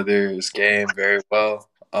know each other's game very well.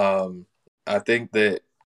 I think that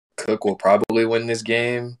Cook will probably win this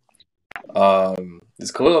game.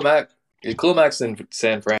 Is Khalil Mack's in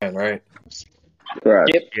San Fran, right?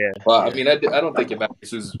 Correct. Yep. Yeah. Well, I mean, I don't think it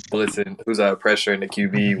matters who's blitzing, who's pressuring the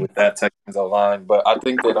QB with that Texans line, but I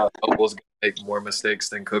think that Nobles going to make more mistakes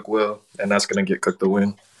than Cook will, and that's going to get Cook the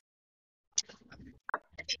win.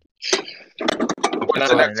 What's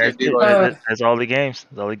the next game, D-Lloyd? That's all the games.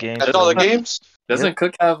 That's all the games. That's all the games? Doesn't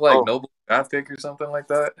Cook have Noble draft pick or something like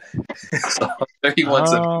that? So he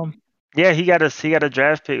wants it. Yeah, he got a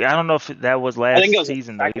draft pick. I don't know if that was last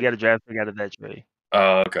season though. He got a draft pick out of that trade.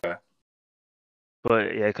 Oh, okay.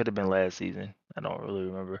 But yeah, it could have been last season. I don't really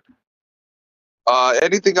remember.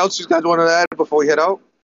 Anything else you guys want to add before we head out?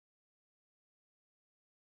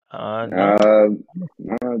 No.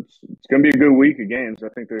 It's gonna be a good week of games. I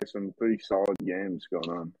think there's some pretty solid games going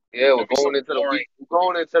on. Yeah, we're going into the week. We're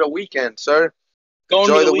going into the weekend, sir.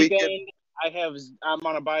 Enjoy the weekend. I'm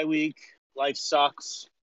on a bye week. Life sucks.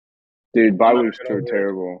 Dude, bye weeks are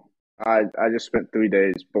terrible. I just spent 3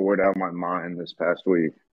 days bored out of my mind this past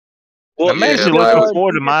week. Well, I'm actually looking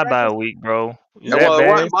forward to my bye week, bro.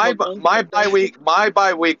 My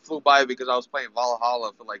bye week flew by because I was playing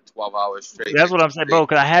Valhalla for like 12 hours straight. That's what I'm saying, bro.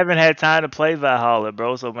 Because I haven't had time to play Valhalla,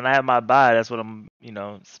 bro. So when I have my bye, that's what I'm,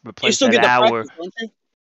 replacing you still that get hour. Practice, don't you?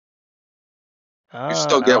 You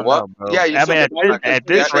still get what? Yeah, you at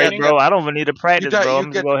this rate, bro, I don't even need to practice, bro.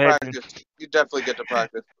 I'm gonna go ahead. You definitely get to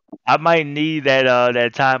practice. I might need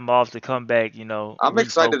that time off to come back. I'm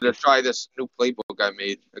excited to try this new playbook I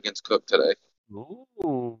made against Cook today.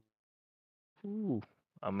 Ooh.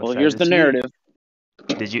 Well, here's the narrative.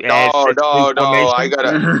 Did you add? No. I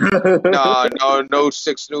gotta. No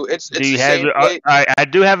 6 new. It's do you the have? same All right, I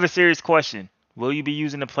do have a serious question. Will you be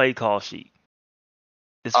using the play call sheet?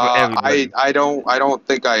 It's for everybody. I don't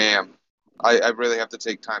think I am. I really have to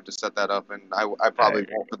take time to set that up, and I probably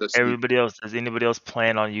won't for this. Everybody else, does anybody else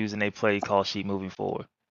plan on using a play call sheet moving forward?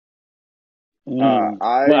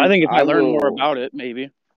 I think if I learn more about it,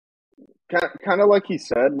 maybe. Kind of like he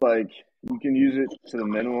said, like you can use it to the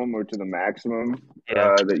minimum or to the maximum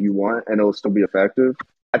that you want, and it'll still be effective.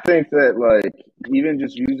 I think that like even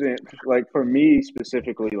just using it, like for me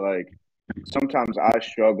specifically, like sometimes I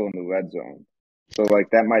struggle in the red zone. So like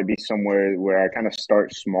that might be somewhere where I kind of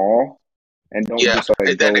start small and don't Yeah, just and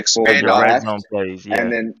like then go full expand Your on it. red blast. zone plays, yeah.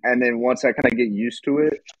 And then once I kind of get used to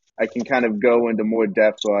it, I can kind of go into more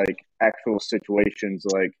depth, like actual situations.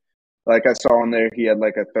 Like I saw in there, he had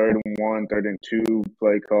like a 3rd and 1, 3rd and 2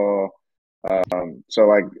 play call. So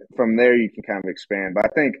like from there, you can kind of expand. But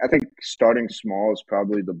I think starting small is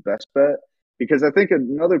probably the best bet, because I think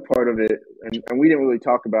another part of it, and we didn't really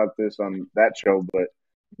talk about this on that show, but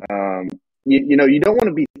you know, you don't want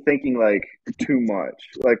to be thinking like too much.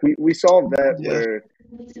 Like we saw that where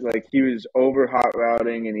like he was over hot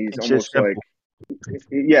routing and he's It's just almost like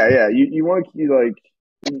simple. yeah. You want to like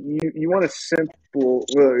you want a simple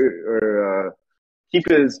or keep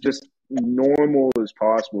it as just normal as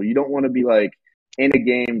possible. You don't want to be like in a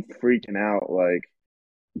game freaking out like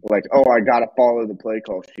oh, I gotta follow the play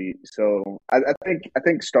call sheet. So I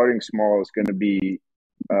think starting small is going to be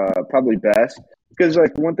probably best, because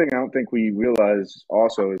like one thing I don't think we realize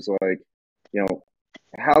also is like, you know,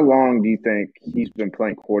 how long do you think he's been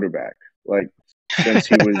playing quarterback? Like since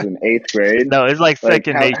he was in 8th grade. No, it's like Like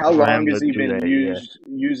second nature how for long him to has he do been that. Yeah.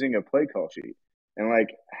 using a play call sheet? And like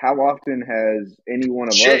how often has any one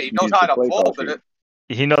of us Shit, he knows used how a to play call fold in sheet? it.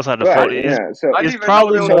 He knows how to Right. fold. Yeah. So I It's didn't even know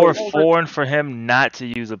probably there was more a folded. foreign for him not to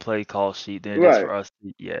use a play call sheet than it is right. for us.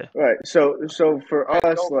 Yeah. Right. So for I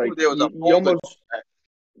didn't us, know like there was a you folded. almost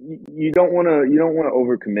you don't want to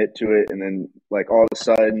overcommit to it, and then like all of a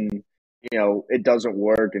sudden, you know, it doesn't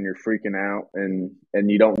work and you're freaking out and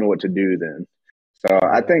you don't know what to do then. So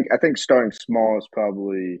I Yeah. think starting small is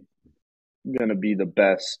probably going to be the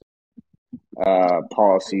best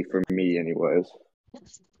policy for me, anyways.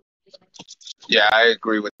 Yeah, I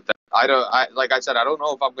agree with that. Like I said, I don't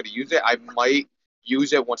know if I'm going to use it. I might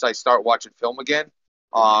use it once I start watching film again.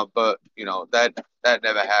 But you know that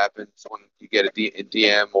never happens when you get a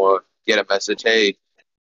DM or get a message, hey,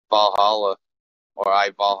 Valhalla, or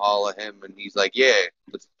I Valhalla him, and he's like, yeah,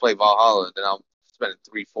 let's play Valhalla. And then I'm spending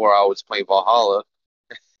 3-4 hours playing Valhalla,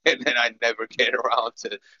 and then I never get around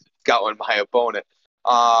to scouting my opponent.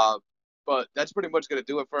 But that's pretty much going to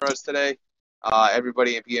do it for us today.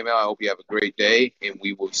 Everybody in PML, I hope you have a great day, and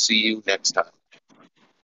we will see you next time.